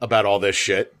lying about all this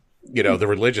shit, the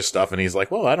religious stuff, and he's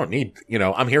like, well, I don't need,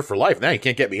 I'm here for life now. You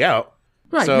can't get me out.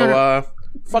 Right. So,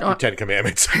 fuck your 10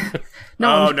 Commandments.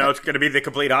 No, it's going to be the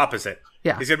complete opposite.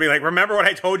 Yeah. He's going to be like, remember when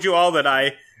I told you all that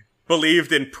I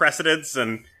believed in precedents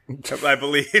and I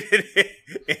believed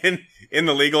in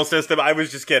the legal system? I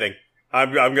was just kidding.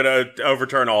 I'm going to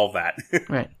overturn all of that.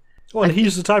 Right. Well,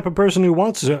 he's the type of person who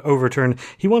wants to overturn.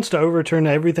 He wants to overturn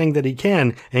everything that he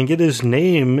can and get his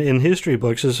name in history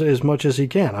books as much as he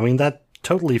can. I mean, that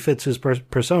totally fits his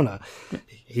persona.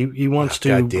 He wants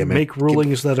to make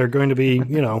rulings that are going to be,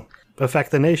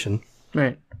 affect the nation.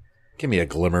 Right. Give me a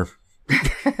glimmer.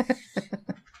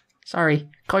 Sorry.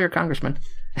 Call your congressman.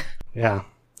 Yeah.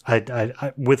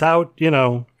 I without,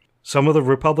 some of the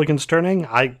Republicans turning,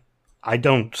 I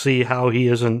don't see how he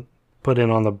isn't put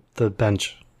in on the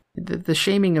bench. The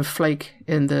shaming of Flake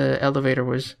in the elevator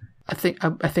was, I think,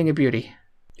 a beauty.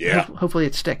 Yeah. Hopefully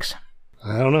it sticks.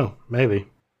 I don't know. Maybe.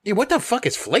 Yeah, what the fuck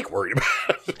is Flake worried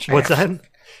about? What's that?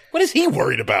 What is he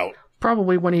worried about?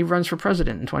 Probably when he runs for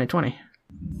president in 2020.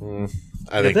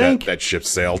 I think that ship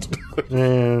sailed.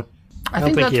 I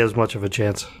don't think he has much of a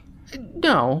chance.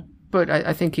 No, but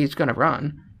I think he's going to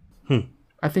run.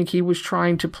 I think he was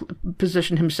trying to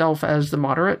position himself as the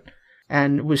moderate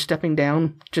and was stepping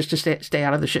down just to stay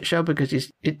out of the shit show because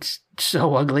it's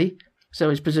so ugly. So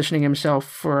he's positioning himself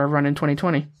for a run in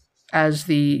 2020 as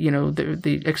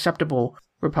the acceptable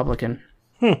Republican.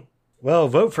 Well,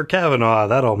 vote for Kavanaugh.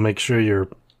 That'll make sure you're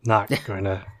not going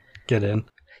to get in.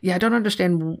 Yeah, I don't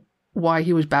understand why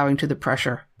he was bowing to the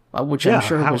pressure, which I'm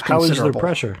sure was considerable. How is there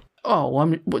pressure?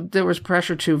 Oh, there was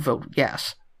pressure to vote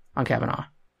yes on Kavanaugh.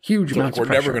 Huge amounts of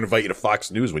pressure. We're never going to invite you to Fox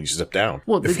News when you step down.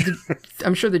 Well,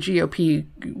 I'm sure the GOP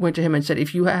went to him and said,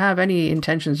 if you have any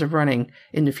intentions of running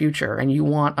in the future and you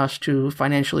want us to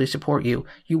financially support you,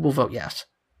 you will vote yes.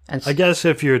 And I guess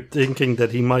if you're thinking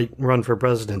that he might run for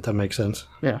president, that makes sense.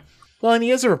 Yeah. Well, and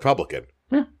he is a Republican.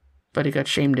 Yeah. But he got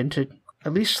shamed into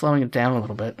at least slowing it down a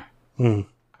little bit. All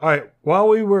right. While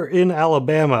we were in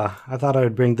Alabama, I thought I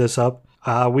would bring this up.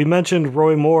 We mentioned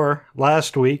Roy Moore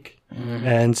last week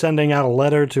and sending out a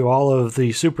letter to all of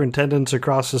the superintendents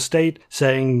across the state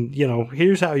saying,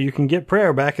 here's how you can get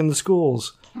prayer back in the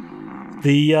schools.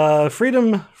 The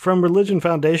Freedom from Religion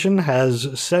Foundation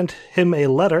has sent him a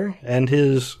letter and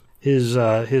his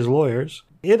lawyers.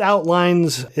 It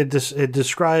outlines, it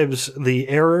describes the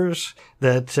errors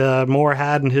that Moore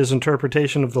had in his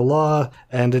interpretation of the law,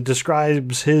 and it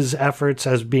describes his efforts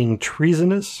as being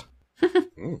treasonous.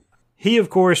 He, of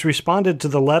course, responded to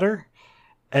the letter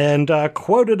and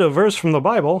quoted a verse from the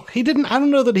Bible. I don't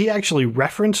know that he actually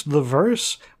referenced the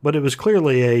verse, but it was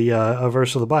clearly a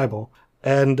verse of the Bible.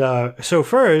 And so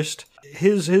first,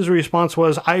 his response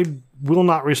was, I will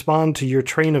not respond to your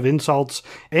train of insults.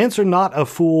 Answer not a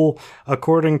fool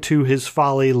according to his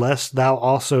folly, lest thou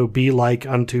also be like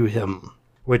unto him.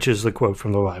 which is the quote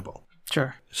from the Bible.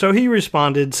 Sure. So he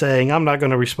responded saying, I'm not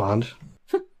going to respond.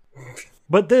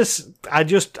 But this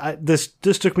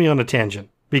took me on a tangent,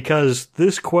 because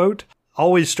this quote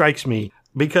always strikes me,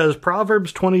 because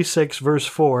Proverbs 26 verse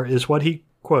 4 is what he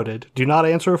quoted. Do not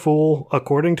answer a fool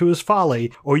according to his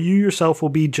folly, or you yourself will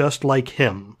be just like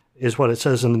him, is what it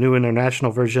says in the New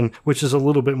International Version, which is a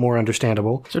little bit more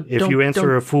understandable. So if you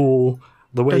answer a fool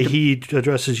the way he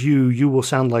addresses you, you will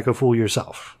sound like a fool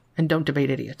yourself. And don't debate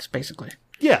idiots, basically.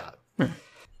 Yeah.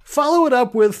 Follow it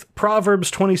up with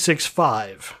Proverbs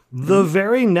 26:5. The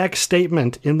very next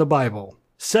statement in the Bible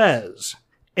says,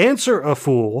 answer a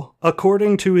fool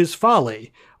according to his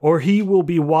folly, or he will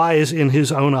be wise in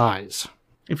his own eyes.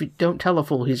 If you don't tell a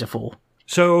fool, he's a fool.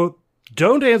 So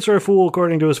don't answer a fool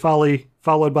according to his folly,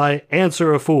 followed by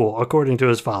answer a fool according to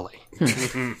his folly.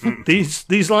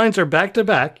 These lines are back to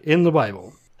back in the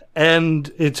Bible,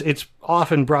 and it's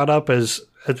often brought up as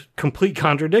a complete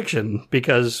contradiction,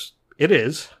 because it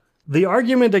is. The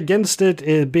argument against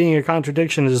it being a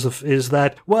contradiction is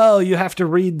that, well, you have to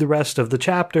read the rest of the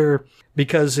chapter,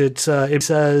 because it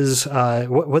says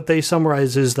what they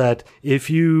summarize is that if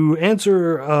you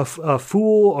answer a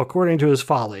fool according to his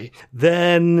folly,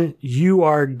 then you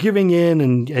are giving in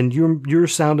and you're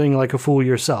sounding like a fool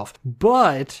yourself.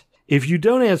 But if you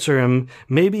don't answer him,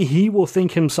 maybe he will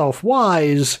think himself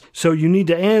wise, so you need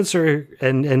to answer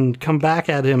and come back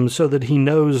at him so that he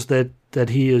knows that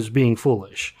he is being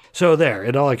foolish. So there,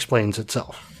 it all explains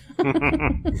itself.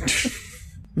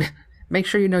 Make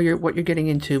sure you know what you're getting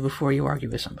into before you argue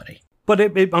with somebody. But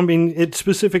it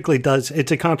specifically does.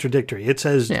 It's a contradictory. It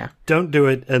says, don't do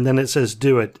it, and then it says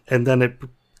do it, and then it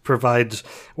provides,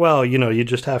 well, you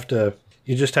just have to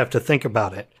think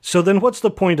about it. So then what's the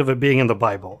point of it being in the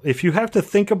Bible? If you have to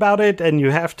think about it and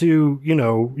you have to,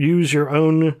 use your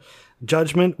own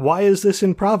judgment, why is this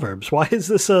in Proverbs? Why is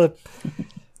this a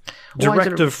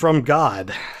directive from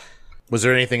God? Was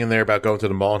there anything in there about going to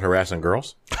the mall and harassing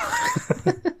girls?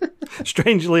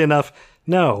 Strangely enough,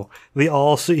 no. The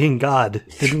all-seeing God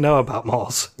didn't know about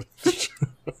malls.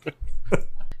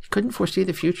 Couldn't foresee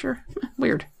the future?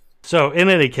 Weird. So, in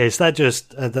any case,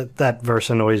 that verse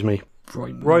annoys me.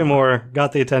 Roy Moore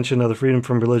got the attention of the Freedom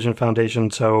from Religion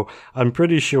Foundation, so I'm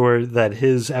pretty sure that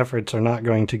his efforts are not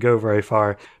going to go very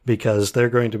far, because they're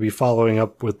going to be following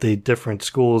up with the different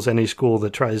schools, any school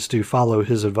that tries to follow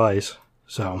his advice.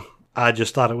 So I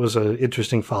just thought it was an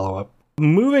interesting follow-up.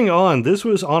 Moving on, this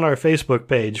was on our Facebook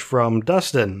page from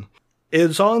Dustin.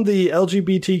 It's on the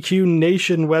LGBTQ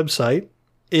Nation website.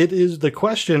 It is the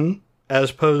question,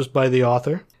 as posed by the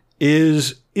author,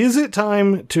 is it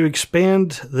time to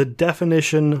expand the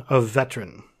definition of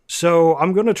veteran? So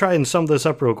I'm going to try and sum this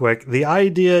up real quick. The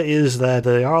idea is that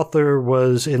the author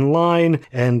was in line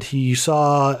and he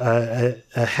saw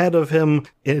ahead of him,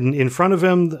 in front of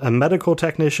him, a medical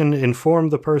technician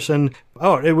informed the person,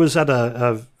 it was at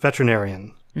a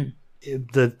veterinarian.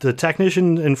 The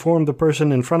technician informed the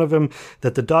person in front of him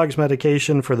that the dog's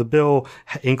medication for the bill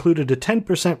included a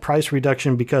 10% price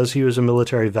reduction because he was a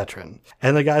military veteran.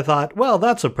 And the guy thought, well,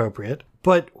 that's appropriate.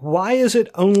 But why is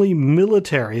it only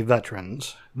military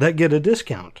veterans that get a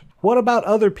discount? What about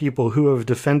other people who have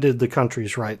defended the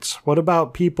country's rights? What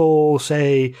about people,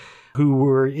 say, who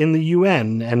were in the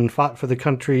UN and fought for the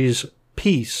country's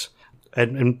peace?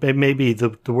 And maybe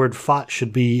the word fought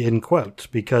should be in quotes,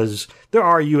 because there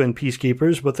are UN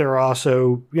peacekeepers, but there are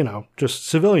also, just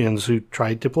civilians who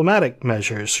try diplomatic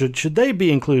measures. Should they be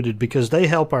included because they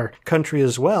help our country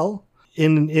as well?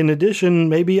 In addition,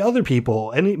 maybe other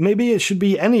people, maybe it should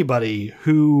be anybody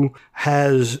who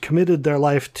has committed their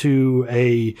life to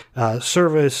a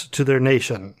service to their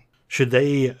nation. Should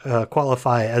they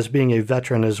qualify as being a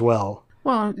veteran as well?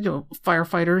 Well,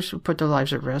 firefighters put their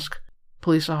lives at risk.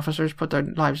 Police officers put their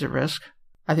lives at risk.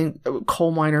 I think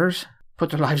coal miners put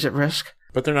their lives at risk.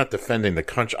 But they're not defending the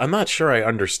country. I'm not sure I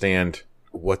understand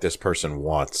what this person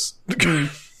wants.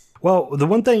 Well, the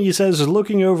one thing he says is,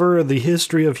 looking over the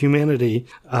history of humanity,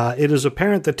 it is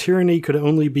apparent that tyranny could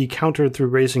only be countered through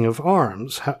raising of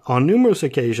arms. On numerous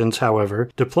occasions,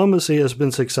 however, diplomacy has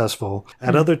been successful.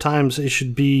 At other times, it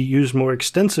should be used more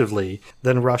extensively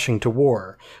than rushing to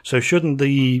war. So shouldn't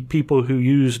the people who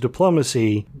use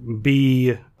diplomacy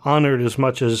be honored as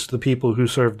much as the people who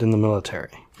served in the military?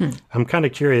 I'm kind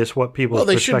of curious what people... Well,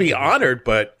 they should be honored,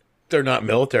 but they're not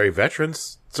military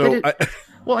veterans. So...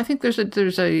 Well, I think there's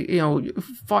a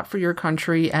fought for your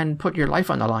country and put your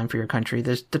life on the line for your country.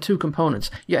 There's the two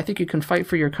components. Yeah, I think you can fight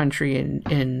for your country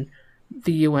in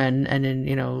the UN and in,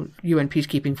 UN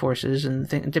peacekeeping forces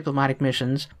and diplomatic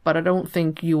missions, but I don't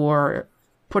think you are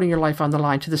putting your life on the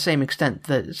line to the same extent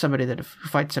that somebody that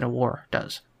fights in a war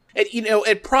does. And,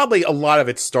 and probably a lot of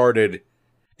it started,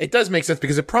 it does make sense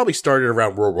because it probably started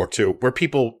around World War II, where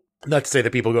people, not to say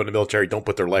that people go in the military don't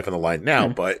put their life on the line now,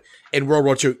 but in World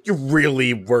War II, you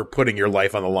really were putting your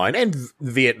life on the line, and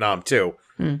Vietnam too.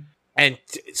 And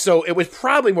so it was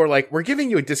probably more like, we're giving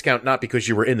you a discount not because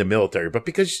you were in the military, but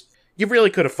because you really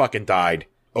could have fucking died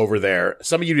over there.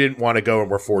 Some of you didn't want to go and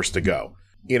were forced to go.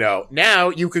 Now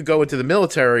you could go into the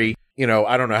military,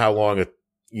 I don't know how long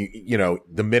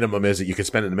the minimum is that you can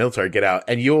spend in the military, get out,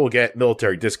 and you'll get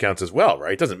military discounts as well,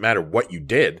 right? It doesn't matter what you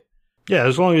did. Yeah,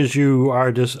 as long as you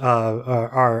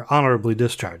are honorably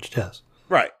discharged, yes.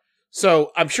 Right.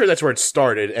 So I'm sure that's where it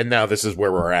started, and now this is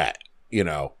where we're at,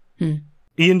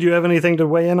 Ian, do you have anything to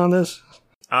weigh in on this?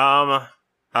 I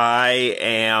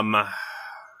am...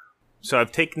 So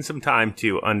I've taken some time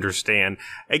to understand.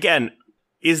 Again,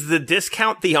 is the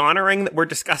discount the honoring that we're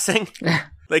discussing?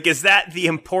 Like, is that the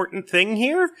important thing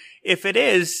here? If it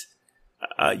is,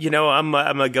 I'm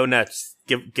gonna go nuts.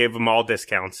 Give them all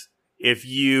discounts. If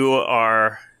you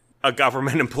are a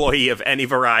government employee of any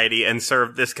variety and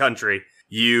serve this country,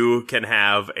 you can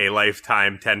have a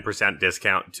lifetime 10%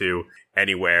 discount to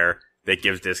anywhere that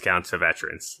gives discounts to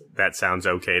veterans. That sounds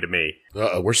okay to me.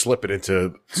 We're slipping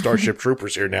into Starship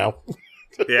Troopers here now.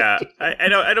 Yeah, I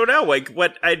don't know. Like,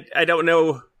 what I don't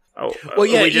know. Oh, well,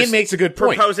 yeah, Ian makes a good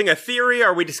point. Proposing a theory?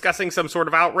 Are we discussing some sort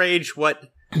of outrage?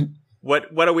 What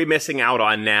are we missing out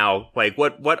on now? Like,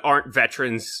 what aren't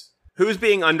veterans? Who's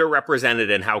being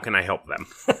underrepresented, and how can I help them?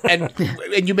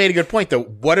 And you made a good point, though.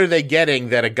 What are they getting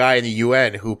that a guy in the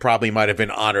UN who probably might have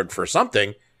been honored for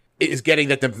something is getting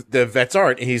that the vets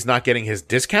aren't, and he's not getting his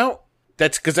discount?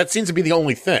 That's because that seems to be the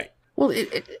only thing. Well,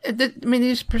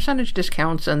 these percentage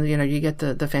discounts, and you get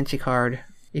the fancy card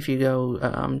if you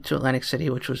go to Atlantic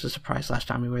City, which was a surprise last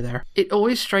time we were there. It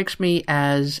always strikes me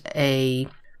as a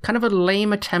kind of a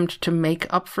lame attempt to make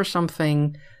up for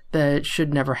something that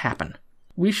should never happen.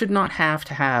 We should not have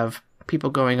to have people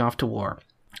going off to war.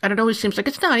 And it always seems like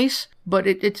it's nice, but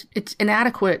it's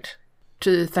inadequate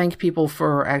to thank people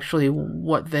for actually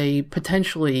what they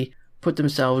potentially put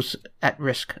themselves at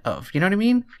risk of. You know what I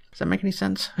mean? Does that make any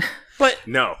sense? But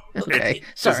no, okay, it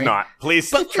does not.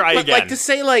 Please try again. Like to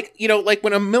say, like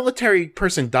when a military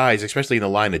person dies, especially in the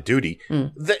line of duty,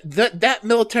 that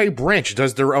military branch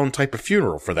does their own type of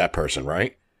funeral for that person,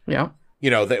 right? Yeah.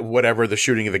 That whatever the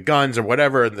shooting of the guns or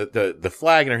whatever, the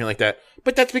flag and everything like that.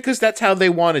 But that's because that's how they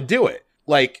want to do it.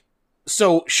 Like,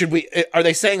 so should we? Are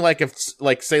they saying like if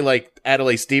say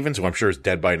Adlai Stevens, who I'm sure is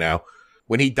dead by now,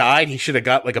 when he died, he should have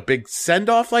got like a big send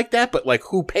off like that? But like,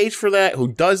 who pays for that?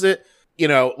 Who does it?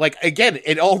 Like again,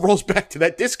 it all rolls back to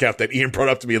that discount that Ian brought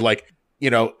up to me. Like,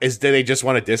 do they just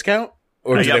want a discount?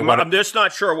 Or do they want? I'm just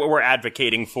not sure what we're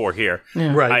advocating for here.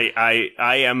 Yeah. Right.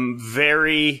 I am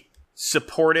very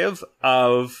supportive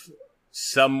of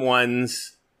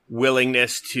someone's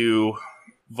willingness to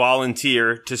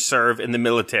volunteer to serve in the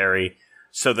military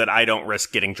so that I don't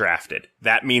risk getting drafted.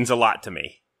 That means a lot to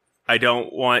me. I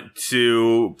don't want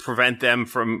to prevent them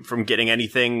from getting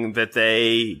anything that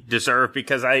they deserve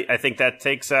because I think that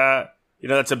takes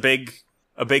that's a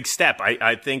big step.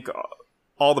 I think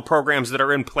all the programs that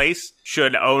are in place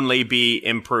should only be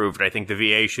improved. I think the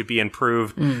VA should be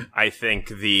improved. I think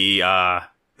the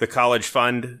college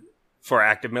fund for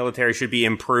active military should be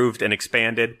improved and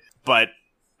expanded. But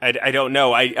I don't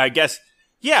know. I guess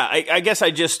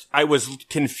I was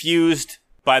confused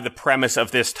by the premise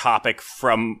of this topic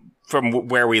from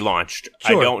where we launched.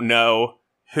 Sure. I don't know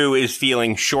who is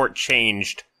feeling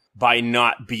shortchanged by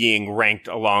not being ranked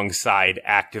alongside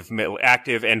active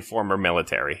and former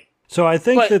military. So I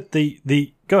think that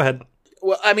the go ahead.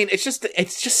 Well, I mean, it's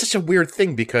just such a weird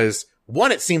thing because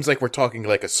one, it seems like we're talking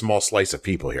like a small slice of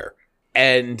people here,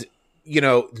 and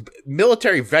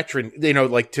military veteran.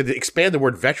 Like to expand the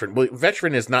word veteran. Well,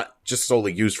 veteran is not just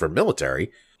solely used for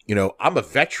military. I'm a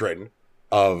veteran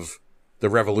of the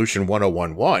Revolution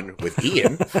 1011 with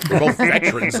Ian. We're both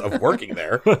veterans of working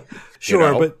there.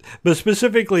 Sure, but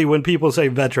specifically when people say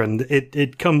veteran,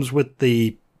 it comes with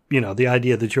the the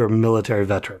idea that you're a military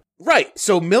veteran. Right.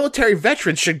 So military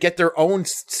veterans should get their own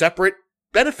separate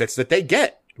benefits that they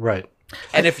get. Right.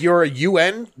 And if you're a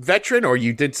UN veteran or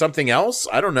you did something else,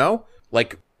 I don't know,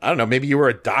 maybe you were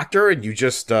a doctor and you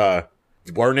just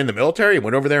weren't in the military and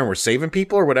went over there and were saving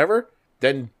people or whatever,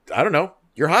 then I don't know.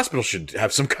 Your hospital should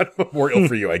have some kind of memorial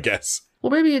for you, I guess.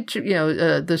 Well, maybe it's,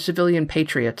 the Civilian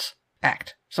Patriots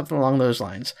Act, something along those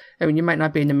lines. I mean, you might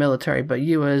not be in the military, but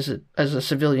you as a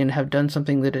civilian have done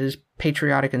something that is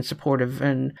patriotic and supportive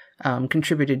and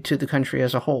contributed to the country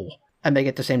as a whole, and they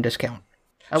get the same discount.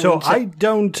 I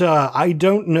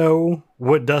don't know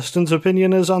what Dustin's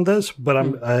opinion is on this, but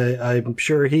I'm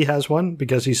sure he has one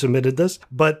because he submitted this.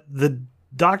 But the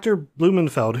Dr.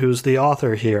 Blumenfeld, who's the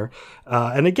author here,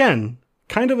 and again,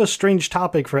 kind of a strange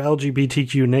topic for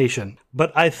LGBTQ Nation,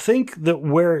 but I think that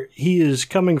where he is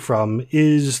coming from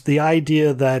is the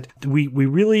idea that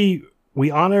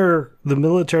we honor the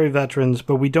military veterans,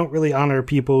 but we don't really honor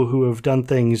people who have done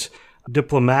things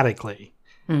diplomatically.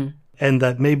 And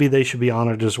that maybe they should be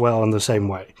honored as well in the same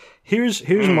way. Here's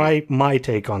my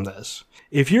take on this.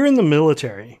 If you're in the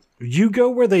military, you go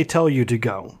where they tell you to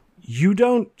go. You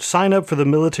don't sign up for the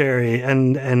military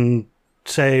and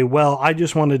say, well, I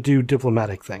just want to do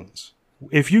diplomatic things.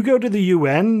 If you go to the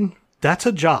UN, that's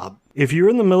a job. If you're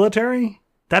in the military,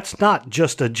 that's not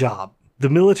just a job. The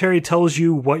military tells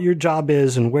you what your job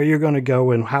is and where you're going to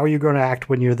go and how you're going to act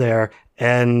when you're there.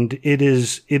 And it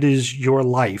is your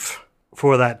life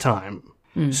for that time.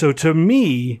 So to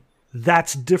me,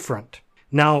 that's different.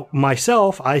 Now,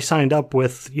 myself, I signed up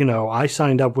with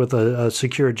a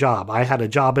secure job. I had a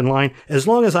job in line. As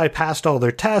long as I passed all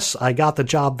their tests, I got the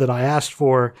job that I asked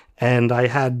for, and I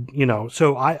had,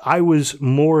 so I was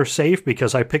more safe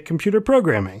because I picked computer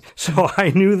programming. So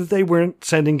I knew that they weren't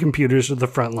sending computers to the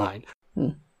front line.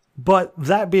 But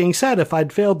that being said, if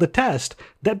I'd failed the test,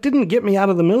 that didn't get me out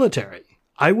of the military.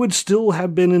 I would still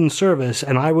have been in service,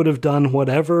 and I would have done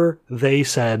whatever they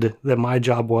said that my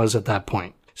job was at that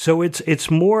point. So it's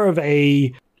more of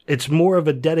a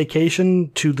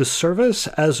dedication to the service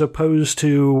as opposed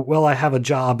to, well, I have a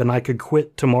job and I could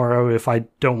quit tomorrow if I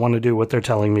don't want to do what they're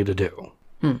telling me to do.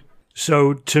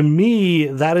 So to me,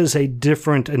 that is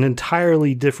an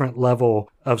entirely different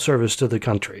level of service to the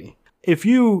country. If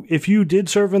you did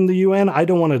serve in the UN, I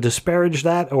don't want to disparage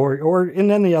that or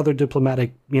in any other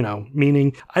diplomatic,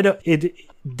 meaning. It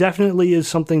definitely is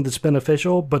something that's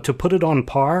beneficial, but to put it on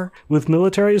par with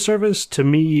military service, to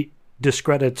me,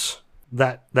 discredits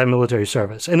that military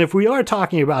service. And if we are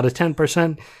talking about a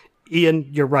 10%, Ian,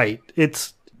 you're right.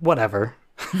 It's whatever.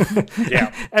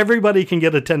 Yeah. Everybody can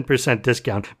get a 10%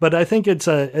 discount, but I think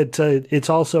it's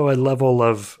also a level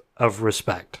of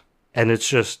respect. And it's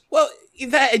just, well,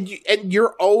 that and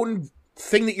your own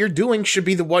thing that you're doing should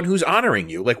be the one who's honoring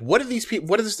you. Like, what are these people?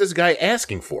 What is this guy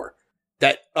asking for?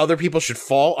 That other people should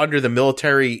fall under the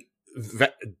military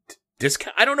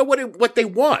discount? I don't know what they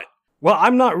want. Well,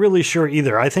 I'm not really sure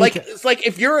either. I think it's like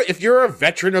if you're a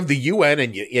veteran of the UN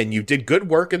and you did good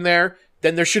work in there,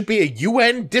 then there should be a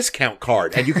UN discount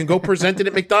card, and you can go present it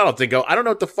at McDonald's and go, I don't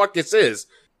know what the fuck this is,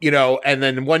 and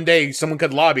then one day someone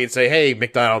could lobby and say, hey,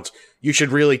 McDonald's, you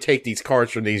should really take these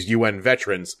cards from these UN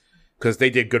veterans because they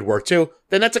did good work too.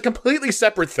 Then that's a completely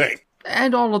separate thing.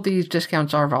 And all of these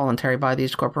discounts are voluntary by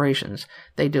these corporations.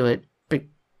 They do it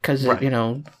because, right.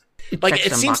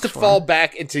 It seems to fall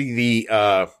back into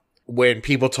the, when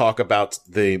people talk about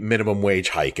the minimum wage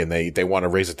hike and they want to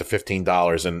raise it to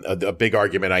 $15. And a big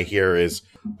argument I hear is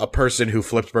a person who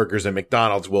flips burgers at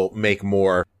McDonald's will make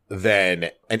more than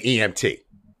an EMT.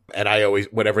 And I always,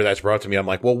 whenever that's brought to me, I'm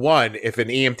like, well, one, if an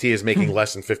EMT is making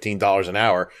less than $15 an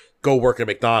hour, go work at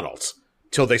McDonald's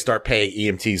till they start paying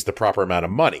EMTs the proper amount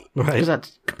of money. Right. Because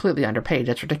that's completely underpaid.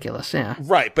 That's ridiculous. Yeah.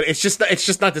 Right. But it's just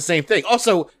not the same thing.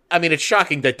 Also, I mean, it's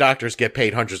shocking that doctors get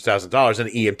paid hundreds of thousands of dollars and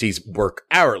EMTs work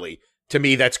hourly. To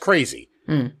me, that's crazy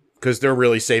because they're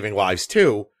really saving lives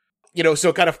too.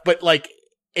 So kind of, but like,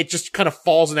 it just kind of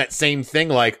falls in that same thing.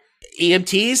 Like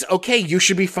EMTs, okay, you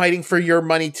should be fighting for your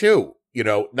money too.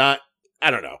 Not,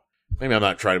 I don't know. Maybe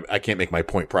I can't make my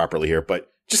point properly here,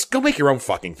 but just go make your own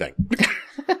fucking thing.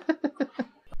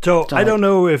 So I don't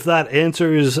know if that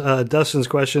answers Dustin's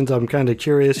questions. I'm kind of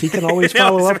curious. He can always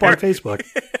follow up on Facebook.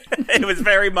 It was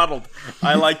very muddled.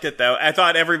 I liked it though. I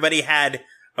thought everybody had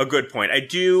a good point. I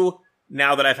do,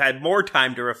 now that I've had more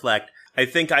time to reflect, I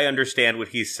think I understand what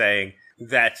he's saying,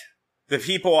 that the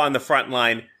people on the front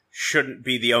line shouldn't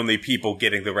be the only people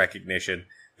getting the recognition.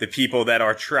 The people that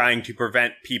are trying to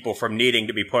prevent people from needing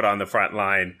to be put on the front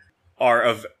line are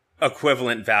of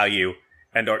equivalent value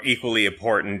and are equally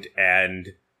important, and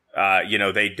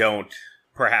they don't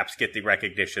perhaps get the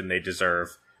recognition they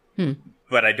deserve.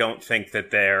 But I don't think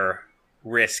that their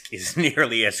risk is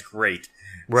nearly as great.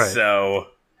 Right. So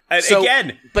it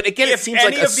seems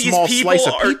like a small slice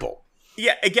of people.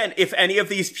 Yeah, again, if any of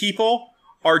these people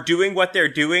are doing what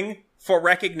they're doing for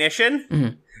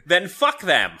recognition, then fuck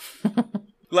them.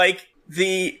 Like,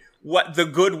 the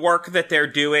good work that they're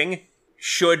doing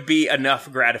should be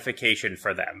enough gratification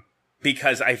for them.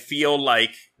 Because I feel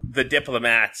like the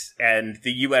diplomats and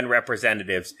the UN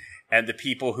representatives and the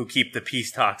people who keep the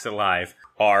peace talks alive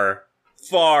are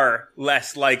far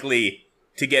less likely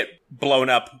to get blown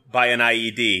up by an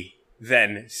IED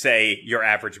than, say, your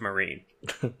average Marine.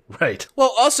 Right.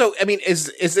 Well, also, I mean, is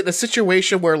it a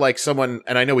situation where, like, someone,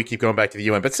 and I know we keep going back to the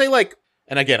UN, but say, like,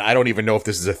 and again, I don't even know if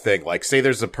this is a thing, like, say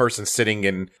there's a person sitting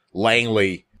in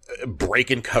Langley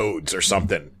breaking codes or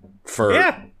something for,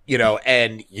 you know,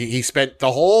 and he spent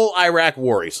the whole Iraq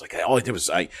war, he's like, all I did was,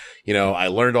 I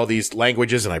learned all these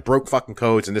languages and I broke fucking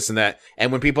codes and this and that.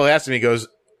 And when people ask him, he goes,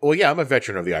 well, yeah, I'm a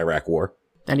veteran of the Iraq war.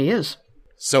 And he is.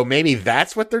 So maybe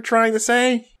that's what they're trying to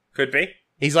say? Could be.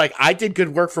 He's like, I did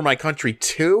good work for my country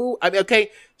too. I mean,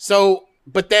 okay, so,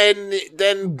 but then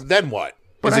what?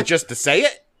 Is it just to say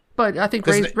it? But I think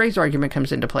Ray's argument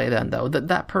comes into play then, though,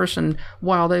 that person,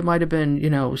 while they might have been, you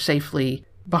know, safely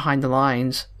behind the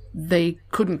lines, they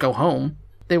couldn't go home.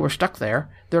 They were stuck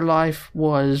there. Their life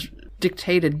was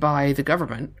dictated by the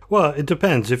government. Well, it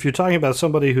depends. If you're talking about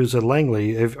somebody who's at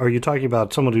Langley, are you talking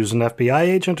about someone who's an FBI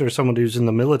agent or someone who's in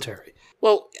the military?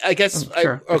 Well, I guess,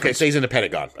 sure. Okay, so he's in the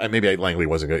Pentagon. Maybe Langley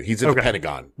wasn't good. He's in the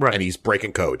Pentagon, right, and he's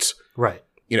breaking codes. Right.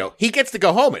 You know, he gets to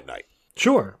go home at night.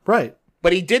 Sure, right.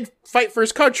 But he did fight for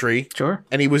his country. Sure.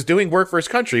 And he was doing work for his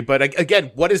country. But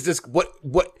again, what is this? What?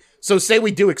 So say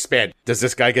we do expand. Does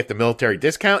this guy get the military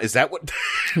discount? Is that what?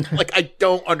 Like, I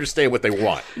don't understand what they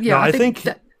want. Yeah, no, I think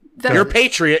that you're a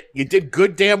patriot. You did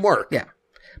good damn work. Yeah.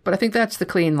 But I think that's the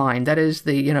clean line. That is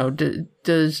the, you know,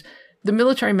 does the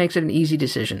military makes it an easy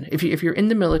decision. If you're in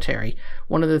the military,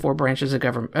 one of the four branches of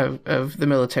government of the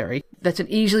military, that's an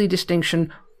easy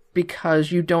distinction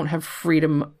because you don't have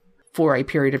freedom for a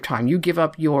period of time. You give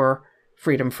up your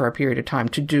freedom for a period of time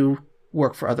to do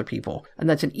work for other people. And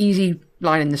that's an easy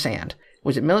line in the sand.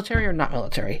 Was it military or not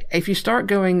military? If you start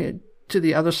going to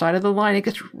the other side of the line, it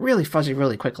gets really fuzzy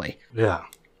really quickly. Yeah.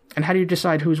 And how do you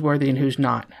decide who's worthy and who's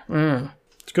not?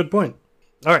 It's a good point.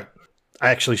 All right. I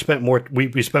actually spent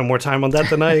we spent more time on that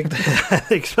than I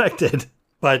expected.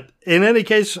 But in any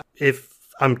case, if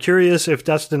I'm curious if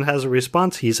Dustin has a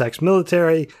response. He's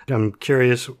ex-military. I'm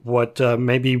curious what,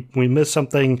 maybe we missed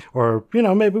something or, you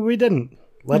know, maybe we didn't.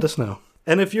 Let us know.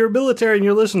 And if you're military and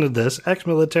you're listening to this,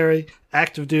 ex-military,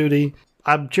 active duty,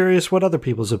 I'm curious what other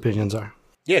people's opinions are.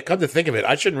 Yeah, come to think of it,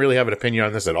 I shouldn't really have an opinion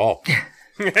on this at all.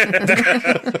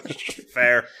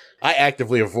 Fair. I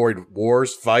actively avoid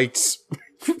wars, fights,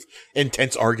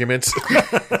 intense arguments.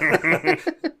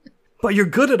 But you're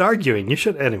good at arguing. You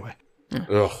should anyway.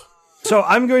 Ugh. So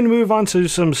I'm going to move on to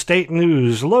some state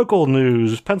news, local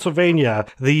news, Pennsylvania.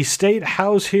 The state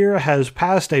house here has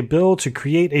passed a bill to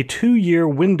create a 2-year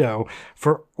window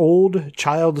for old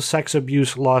child sex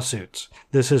abuse lawsuits.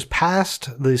 This has passed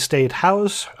the state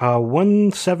house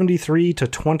 173 to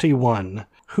 21.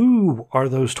 Who are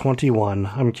those 21?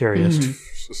 I'm curious.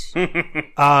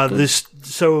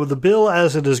 So the bill,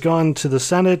 as it has gone to the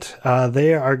Senate,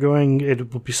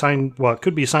 it will be signed, well, it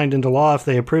could be signed into law if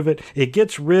they approve it. It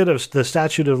gets rid of the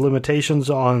statute of limitations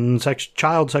on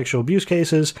child sexual abuse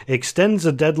cases, extends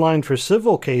the deadline for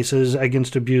civil cases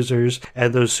against abusers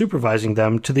and those supervising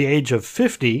them to the age of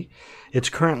 50. It's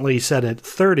currently set at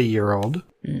 30-year-old.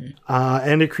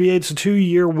 And it creates a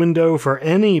 2-year window for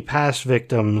any past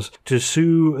victims to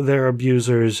sue their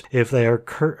abusers if they are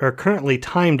currently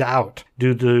timed out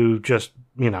due to just,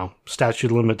 you know, statute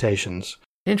of limitations.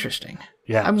 Interesting.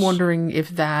 Yeah. I'm wondering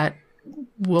if that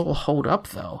will hold up,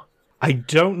 though. I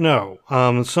don't know.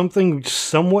 Something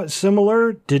somewhat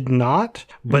similar did not,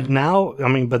 but now, I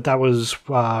mean, but that was,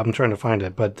 I'm trying to find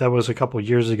it, but that was a couple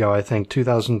years ago, I think,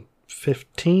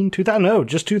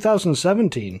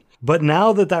 2017. But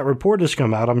now that report has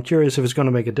come out, I'm curious if it's going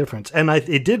to make a difference. And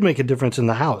it did make a difference in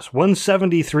the House.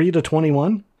 173 to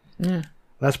 21? Yeah.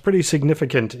 That's pretty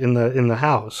significant in the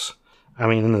House. I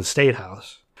mean, in the State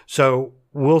House. So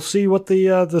we'll see what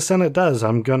the Senate does.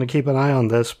 I'm going to keep an eye on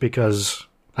this because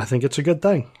I think it's a good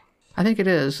thing. I think it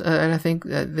is. And I think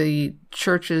that the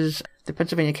churches, the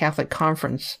Pennsylvania Catholic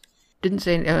Conference, didn't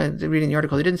say, reading the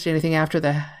article, they didn't say anything after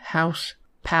the House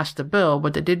passed the bill,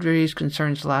 but they did raise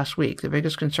concerns last week. The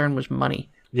biggest concern was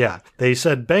money. Yeah, they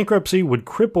said bankruptcy would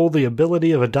cripple the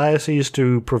ability of a diocese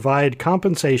to provide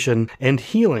compensation and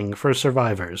healing for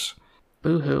survivors.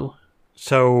 Boo-hoo.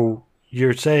 So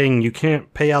you're saying you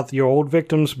can't pay out your old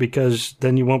victims because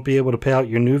then you won't be able to pay out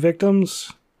your new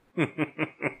victims?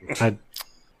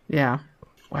 Yeah.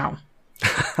 Wow.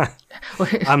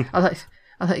 Like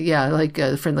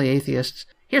friendly atheists.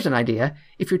 Here's an idea.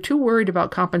 If you're too worried about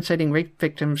compensating rape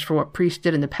victims for what priests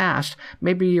did in the past,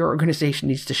 maybe your organization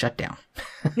needs to shut down.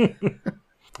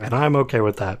 And I'm okay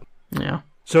with that. Yeah.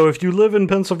 So if you live in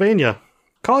Pennsylvania,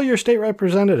 call your state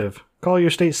representative. Call your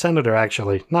state senator,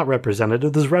 actually. Not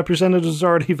representative. This representative's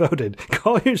already voted.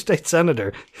 Call your state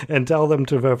senator and tell them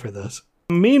to vote for this.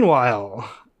 Meanwhile,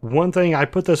 one thing, I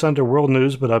put this under world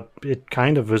news, but it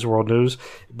kind of is world news,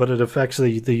 but it affects the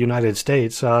United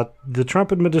States. The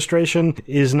Trump administration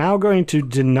is now going to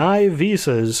deny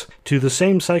visas to the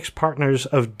same-sex partners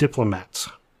of diplomats,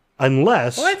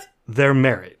 unless they're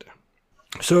married.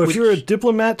 So if you're a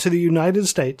diplomat to the United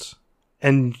States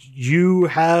and you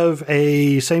have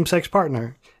a same-sex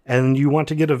partner, and you want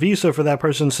to get a visa for that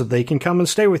person so they can come and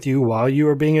stay with you while you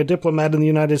are being a diplomat in the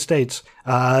United States,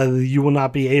 you will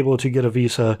not be able to get a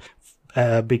visa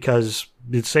because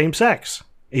it's same sex.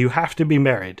 You have to be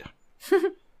married.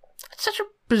 It's such a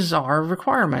bizarre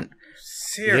requirement.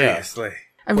 Seriously. Yeah.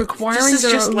 And requiring this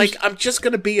is just like, I'm just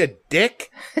going to be a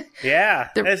dick? Yeah,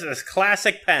 this is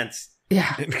classic Pence.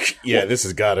 Yeah. Yeah, this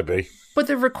has got to be. But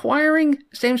they're requiring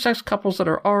same-sex couples that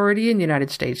are already in the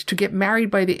United States to get married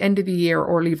by the end of the year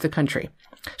or leave the country.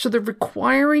 So they're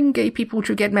requiring gay people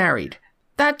to get married.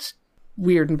 That's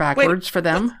weird and backwards for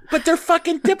them. But they're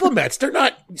fucking diplomats. They're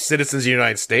not citizens of the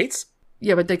United States.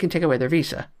 Yeah, but they can take away their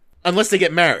visa. Unless they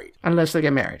get married.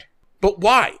 But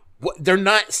why? They're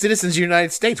not citizens of the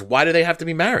United States. Why do they have to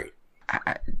be married?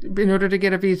 In order to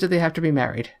get a visa, they have to be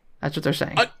married. That's what they're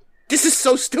saying. This is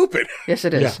so stupid. Yes,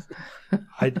 it is. Yeah.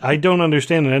 I don't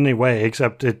understand in any way,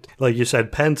 except it, like you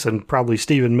said, Pence and probably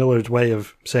Stephen Miller's way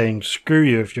of saying screw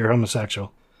you if you're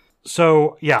homosexual.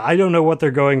 So, yeah, I don't know what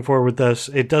they're going for with this.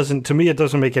 To me, it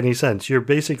doesn't make any sense. You're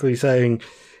basically saying,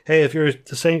 hey, if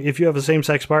you have a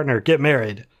same-sex partner, get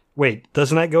married. Wait,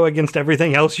 doesn't that go against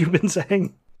everything else you've been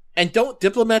saying? And don't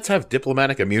diplomats have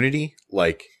diplomatic immunity?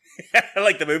 Like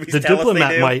the movies the tell diplomat us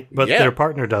they do? might, but their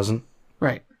partner doesn't.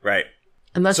 Right.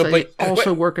 Unless they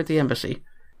also work at the embassy.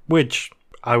 Which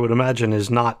I would imagine is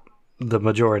not the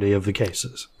majority of the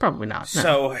cases. Probably not. No.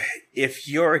 So if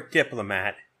you're a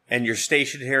diplomat and you're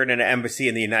stationed here in an embassy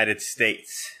in the United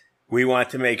States, we want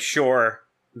to make sure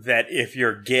that if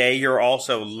you're gay, you're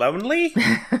also lonely?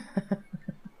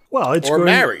 Well,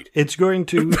 married. It's going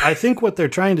to. I think what they're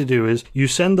trying to do is you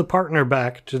send the partner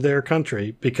back to their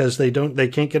country because they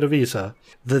can't get a visa.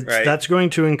 That's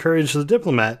going to encourage the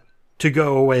diplomat to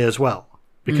go away as well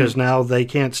because now they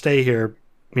can't stay here,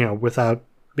 without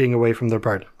being away from their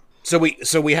partner. So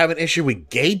we have an issue with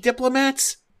gay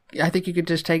diplomats? I think you could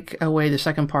just take away the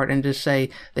second part and just say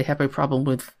they have a problem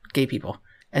with gay people,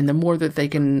 and the more that they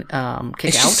can kick out,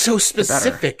 it's just so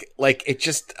specific. Like it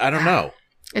just, I don't know.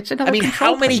 It's another.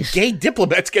 How many gay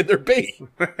diplomats can there be?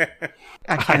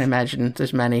 I can't imagine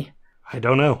there's many. I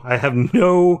don't know. I have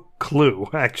no clue,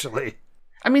 actually.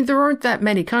 I mean, there aren't that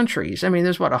many countries. I mean,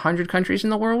 there's 100 countries in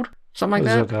the world? Something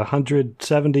like that? Is it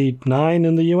 179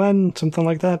 in the UN? Something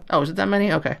like that? Oh, is it that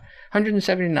many? Okay.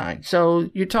 179. So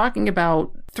you're talking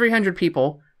about 300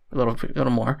 people, a little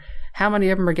more. How many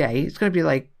of them are gay? It's going to be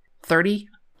like 30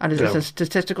 on a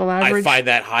statistical average? I find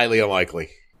that highly unlikely.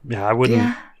 Yeah, I wouldn't.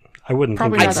 Yeah. I wouldn't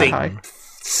probably think not that high.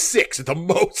 6 at the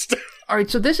most. All right,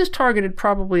 so this is targeted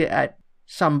probably at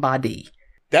somebody.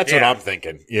 That's what I'm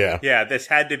thinking. Yeah. Yeah, this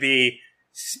had to be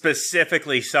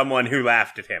specifically someone who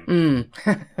laughed at him.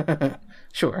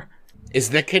 Sure. Is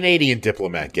the Canadian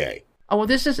diplomat gay? Oh, well,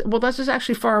 this is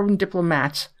actually foreign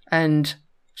diplomats, and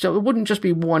so it wouldn't just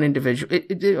be one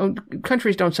individual.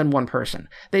 Countries don't send one person.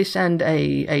 They send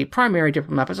a primary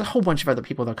diplomat, but there's a whole bunch of other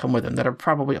people that come with them that are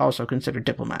probably also considered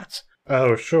diplomats.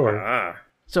 Oh, sure.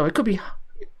 So it could be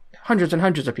hundreds and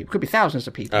hundreds of people. It could be thousands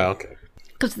of people. Oh, okay.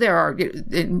 Because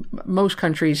most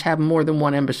countries have more than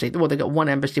one embassy. Well, they got one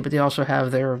embassy, but they also have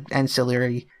their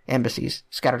ancillary embassies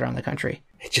scattered around the country.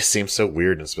 It just seems so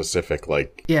weird and specific.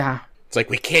 Like, yeah. It's like,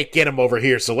 we can't get them over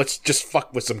here, so let's just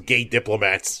fuck with some gay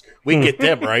diplomats. We can get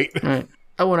them, right? Right.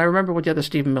 Oh, and I remember what the other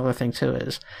Stephen Miller thing, too,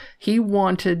 is. He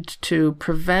wanted to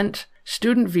prevent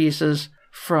student visas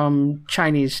from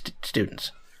Chinese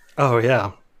students. Oh,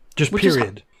 yeah. Just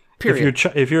period. Period.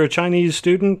 If you're a Chinese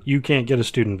student, you can't get a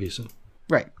student visa.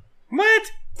 Right.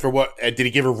 What? For what? Did he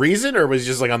give a reason, or was he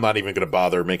just like, I'm not even going to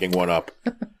bother making one up?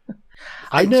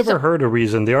 I never heard a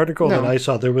reason. The article that I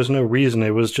saw, there was no reason.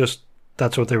 It was just,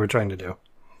 that's what they were trying to do.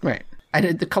 Right.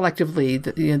 And collectively,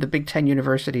 the Big 10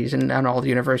 universities and all the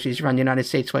universities around the United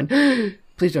States went,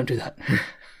 please don't do that.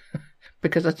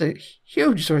 Because that's a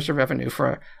huge source of revenue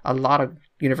for a lot of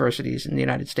universities in the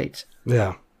United States.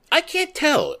 Yeah. I can't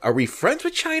tell. Are we friends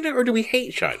with China, or do we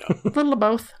hate China? A little of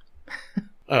both.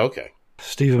 Oh, okay.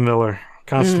 Stephen Miller,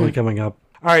 constantly coming up.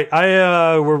 All right,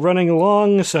 we're running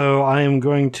along, so I am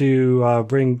going to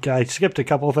I skipped a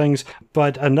couple of things,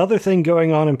 but another thing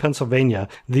going on in Pennsylvania,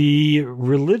 the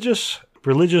religious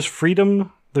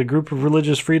freedom, the group of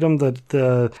religious freedom that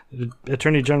the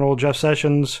Attorney General Jeff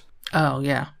Sessions. Oh,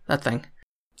 yeah, that thing.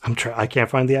 I can't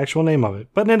find the actual name of it,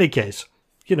 but in any case,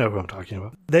 you know who I'm talking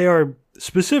about. They are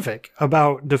specific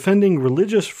about defending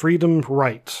religious freedom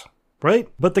rights, right?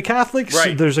 But the Catholics,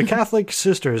 there's a Catholic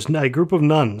sisters, a group of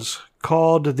nuns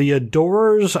called the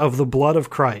Adorers of the Blood of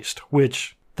Christ,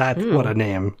 which, what a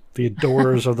name. The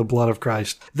Adorers of the Blood of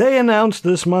Christ. They announced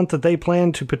this month that they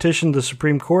plan to petition the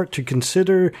Supreme Court to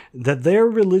consider that their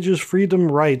religious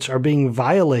freedom rights are being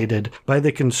violated by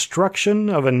the construction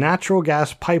of a natural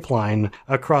gas pipeline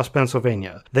across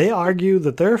Pennsylvania. They argue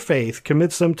that their faith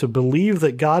commits them to believe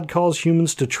that God calls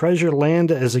humans to treasure land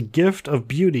as a gift of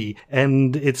beauty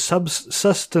and its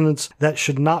sustenance that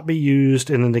should not be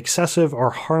used in an excessive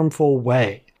or harmful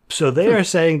way. So they are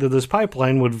saying that this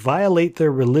pipeline would violate their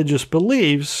religious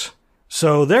beliefs,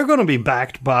 so they're going to be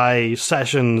backed by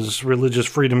Sessions' religious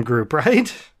freedom group,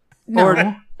 right?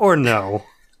 No. Or no.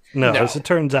 No, as it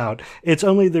turns out, it's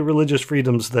only the religious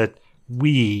freedoms that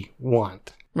we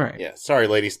want. Right. Yeah, sorry,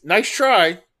 ladies. Nice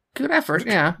try. Good effort,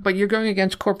 yeah, but you're going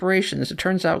against corporations. It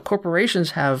turns out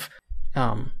corporations have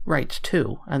rights,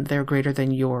 too, and they're greater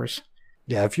than yours.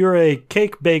 Yeah, if you're a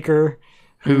cake baker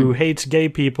who hates gay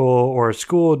people, or a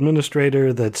school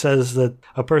administrator that says that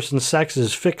a person's sex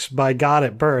is fixed by God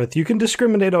at birth, you can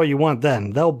discriminate all you want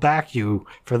then. They'll back you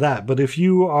for that. But if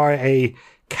you are a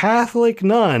Catholic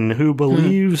nun who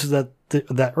believes that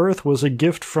that Earth was a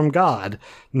gift from God,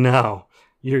 no,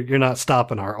 you're not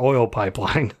stopping our oil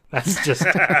pipeline. That's just...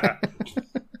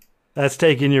 that's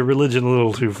taking your religion a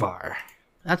little too far.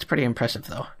 That's pretty impressive,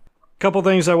 though. Couple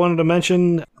things I wanted to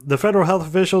mention. The federal health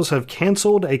officials have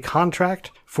canceled a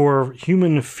contract for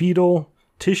human fetal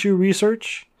tissue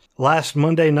research last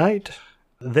Monday night.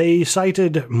 They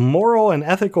cited moral and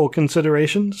ethical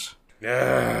considerations.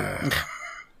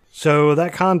 So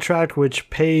that contract, which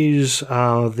pays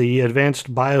the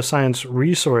Advanced Bioscience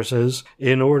Resources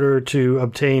in order to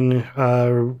obtain,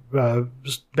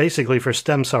 basically for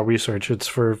stem cell research, it's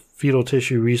for fetal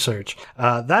tissue research.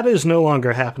 That is no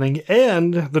longer happening,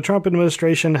 and the Trump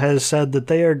administration has said that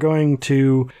they are going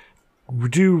to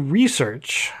do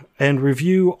research and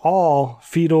review all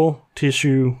fetal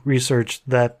tissue research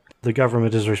that the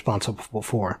government is responsible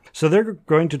for. So they're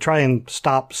going to try and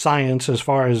stop science as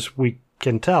far as we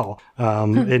can tell,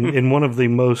 in one of the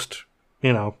most,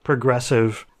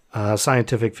 progressive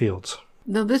scientific fields.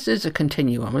 No, this is a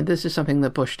continuum, and this is something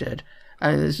that Bush did.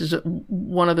 This is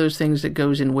one of those things that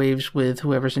goes in waves with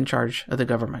whoever's in charge of the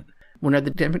government. Whenever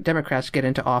the Democrats get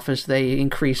into office, they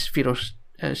increase fetal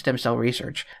stem cell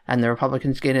research, and the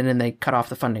Republicans get in and they cut off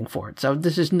the funding for it. So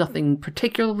this is nothing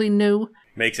particularly new.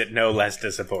 Makes it no less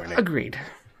disappointing. Agreed.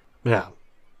 Yeah.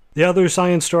 The other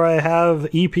science story I have,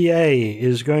 EPA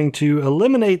is going to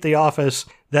eliminate the office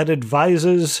that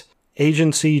advises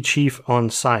agency chief on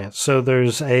science. So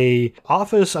there's a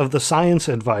Office of the Science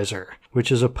Advisor,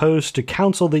 which is a post to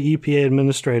counsel the EPA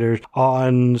administrators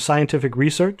on scientific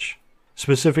research,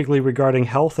 specifically regarding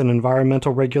health and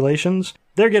environmental regulations.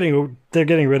 They're getting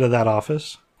rid of that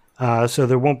office. So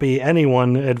there won't be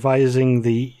anyone advising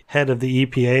the head of the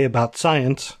EPA about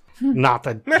science. Not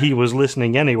that he was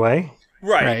listening anyway.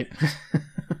 Right.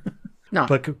 No.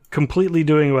 But completely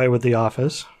doing away with the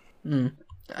office.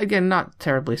 Again, not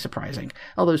terribly surprising.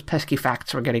 All those pesky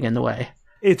facts were getting in the way.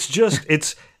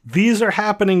 These are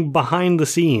happening behind the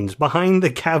scenes, behind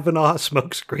the Kavanaugh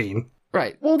smokescreen.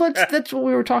 Right. Well, that's what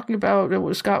we were talking about.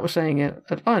 What Scott was saying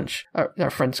at lunch. Our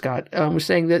friend Scott was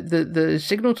saying that the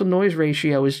signal to noise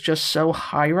ratio is just so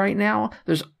high right now.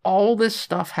 There's all this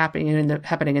stuff happening in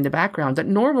the background that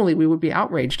normally we would be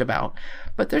outraged about,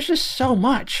 but there's just so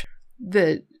much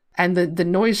that, and the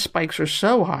noise spikes are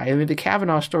so high. I mean, the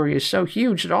Kavanaugh story is so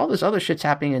huge that all this other shit's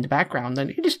happening in the background.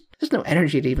 Then there's no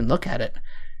energy to even look at it.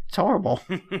 It's horrible.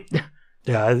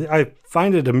 Yeah, I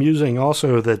find it amusing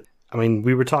also that. I mean,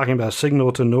 we were talking about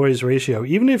signal to noise ratio.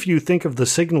 Even if you think of the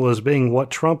signal as being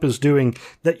what Trump is doing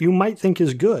that you might think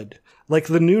is good, like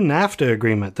the new NAFTA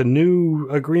agreement, the new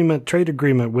trade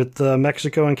agreement with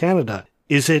Mexico and Canada.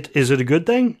 Is it a good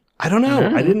thing? I don't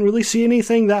know. I didn't really see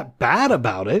anything that bad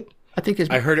about it.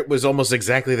 I heard it was almost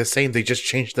exactly the same. They just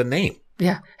changed the name.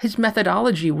 Yeah. His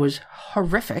methodology was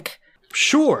horrific.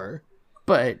 Sure.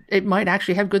 But it might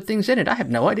actually have good things in it. I have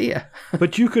no idea.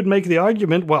 But you could make the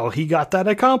argument, well, he got that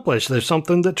accomplished. There's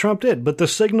something that Trump did. But the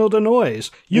signal to noise,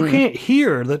 you can't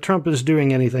hear that Trump is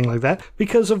doing anything like that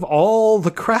because of all the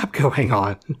crap going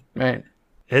on. Right.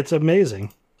 It's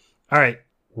amazing. All right.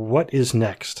 What is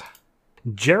next?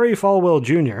 Jerry Falwell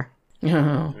Jr.,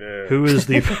 who is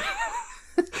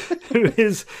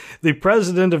the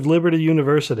president of Liberty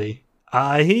University,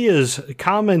 he is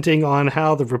commenting on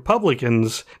how the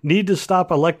Republicans need to stop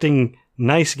electing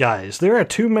nice guys. There are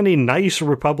too many nice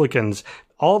Republicans.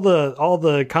 All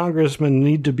the congressmen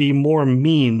need to be more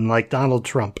mean, like Donald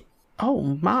Trump. Oh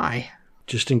my!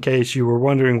 just in case you were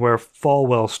wondering where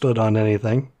Falwell stood on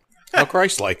anything. How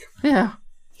Christ-like. Yeah.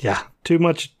 Yeah, too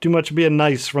much being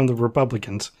nice from the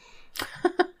Republicans.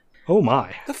 Oh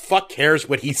my. The fuck cares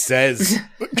what he says?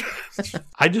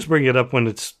 I just bring it up when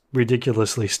it's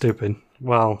ridiculously stupid.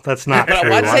 Well, that's not but true.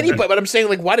 Why does anybody, but I'm saying,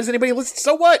 like, why does anybody listen?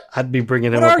 So what? I'd be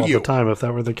bringing him up all the time if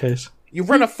that were the case. You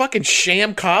run a fucking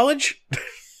sham college?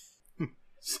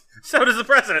 So does the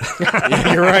president.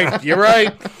 Yeah, you're right. You're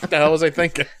right. What the hell was I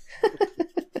thinking?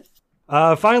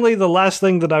 Finally, the last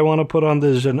thing that I want to put on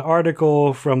this is an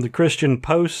article from the Christian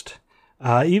Post.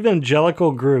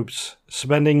 Evangelical groups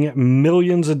spending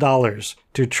millions of dollars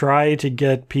to try to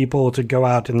get people to go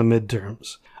out in the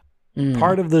midterms.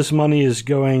 Part of this money is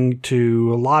going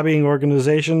to lobbying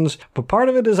organizations, but part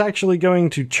of it is actually going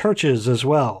to churches as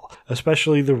well,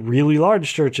 especially the really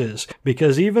large churches,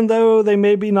 because even though they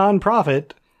may be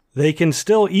nonprofit, they can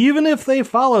still, even if they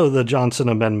follow the Johnson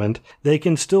Amendment, they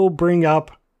can still bring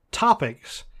up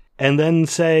topics and then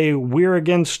say, we're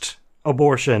against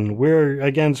abortion, we're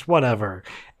against whatever,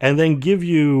 and then give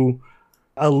you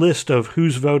a list of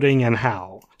who's voting and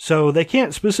how. So they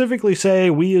can't specifically say,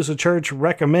 we as a church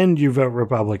recommend you vote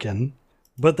Republican,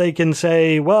 but they can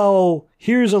say, well,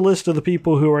 here's a list of the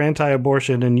people who are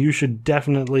anti-abortion, and you should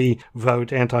definitely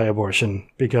vote anti-abortion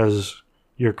because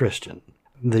you're Christian.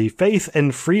 The Faith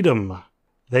and Freedom,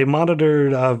 they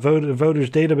monitored voters'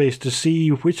 database to see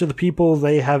which of the people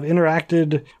they have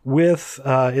interacted with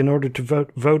in order to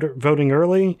voting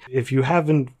early. If you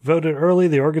haven't voted early,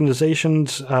 the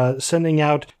organization's sending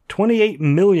out 28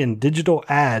 million digital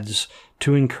ads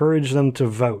to encourage them to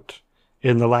vote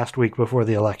in the last week before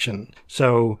the election.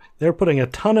 So they're putting a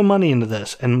ton of money into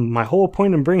this. And my whole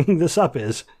point in bringing this up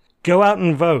is go out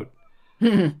and vote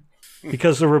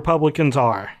because the Republicans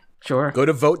are. Sure. Go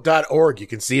to vote.org. You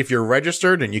can see if you're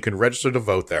registered, and you can register to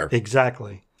vote there.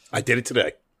 Exactly. I did it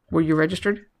today. Were you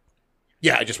registered?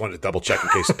 Yeah, I just wanted to double check in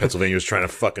case Pennsylvania was trying to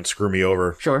fucking screw me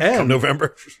over. Sure. Come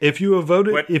November. If you have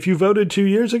voted, if you voted 2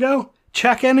 years ago,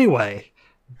 check anyway.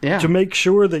 Yeah. To make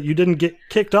sure that you didn't get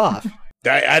kicked off.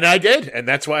 And I did, and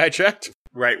that's why I checked.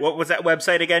 Right. What was that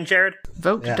website again, Jared?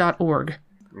 Vote.org.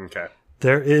 Okay.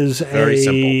 There is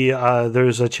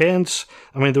there's a chance.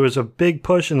 I mean, there was a big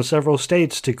push in several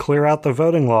states to clear out the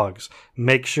voting logs.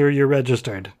 Make sure you're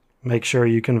registered. Make sure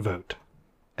you can vote.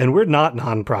 And we're not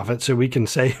nonprofit, so we can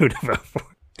say who to vote for.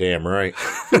 Damn right.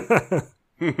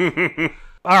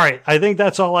 All right. I think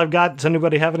that's all I've got. Does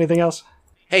anybody have anything else?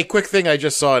 Hey, quick thing I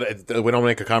just saw. We don't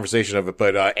make a conversation of it,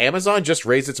 but Amazon just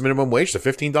raised its minimum wage to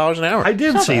 $15 an hour. I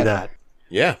did see that.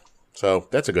 Yeah. So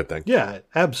that's a good thing. Yeah, it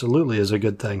absolutely is a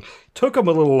good thing. Took them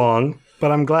a little long,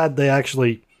 but I'm glad they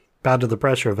actually bowed to the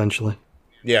pressure eventually.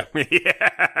 Yeah.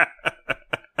 Yeah.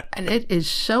 And it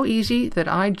is so easy that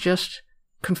I just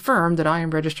confirmed that I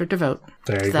am registered to vote.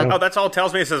 There you go. Oh, that's all it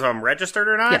tells me. It says if I'm registered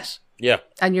or not? Yes. Yeah.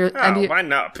 And you're. Why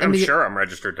not? I'm sure I'm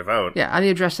registered to vote. Yeah, on the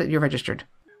address that you're registered.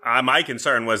 My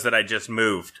concern was that I just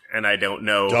moved, and I don't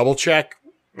know. Double check.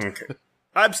 Okay.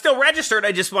 I'm still registered.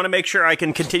 I just want to make sure I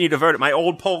can continue to vote at my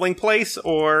old polling place,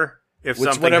 or if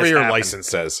something whatever has your happened. license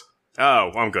says.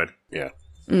 Oh, I'm good. Yeah.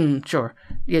 Sure.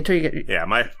 Yeah, till you get. Yeah,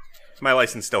 my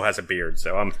license still has a beard,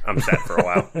 so I'm set for a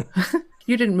while.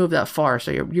 You didn't move that far,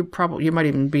 so you might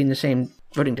even be in the same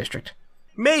voting district.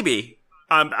 Maybe.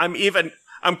 I'm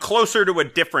closer to a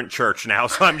different church now,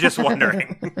 so I'm just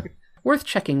wondering. Worth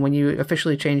checking when you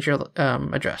officially change your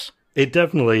address. It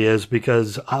definitely is,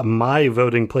 because my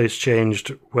voting place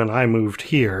changed when I moved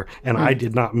here, and I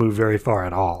did not move very far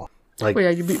at all. Like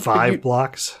 5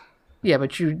 blocks. Yeah,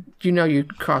 but you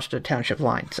crossed a township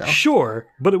line, so. Sure,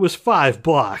 but it was 5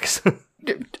 blocks.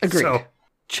 Agreed. So,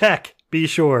 check. Be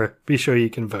sure you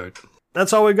can vote.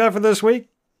 That's all we've got for this week.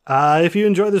 If you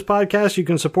enjoy this podcast, you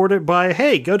can support it by,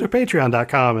 go to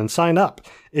patreon.com and sign up.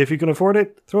 If you can afford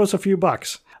it, throw us a few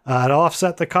bucks. To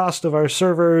offset the cost of our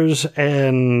servers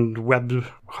and web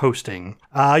hosting.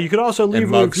 You could also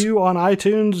leave a review on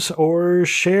iTunes or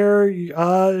share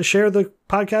the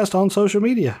podcast on social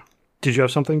media. Did you have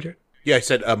something, Jared? Yeah, I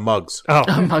said mugs. Oh,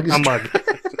 mugs. A mug.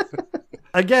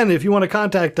 Again, if you want to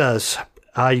contact us,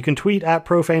 you can tweet at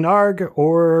profanearg,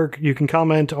 or you can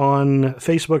comment on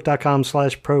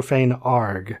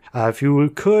facebook.com/profanearg. If you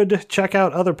could check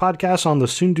out other podcasts on the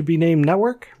soon-to-be-named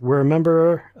network, we're a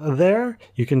member there.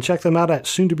 You can check them out at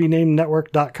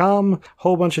soon-to-be-named-network.com.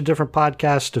 Whole bunch of different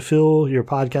podcasts to fill your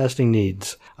podcasting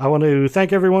needs. I want to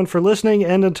thank everyone for listening,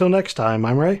 and until next time,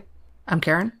 I'm Ray. I'm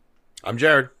Karen. I'm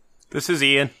Jared. This is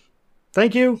Ian.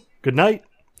 Thank you, good night,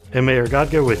 and may our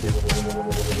God go with you.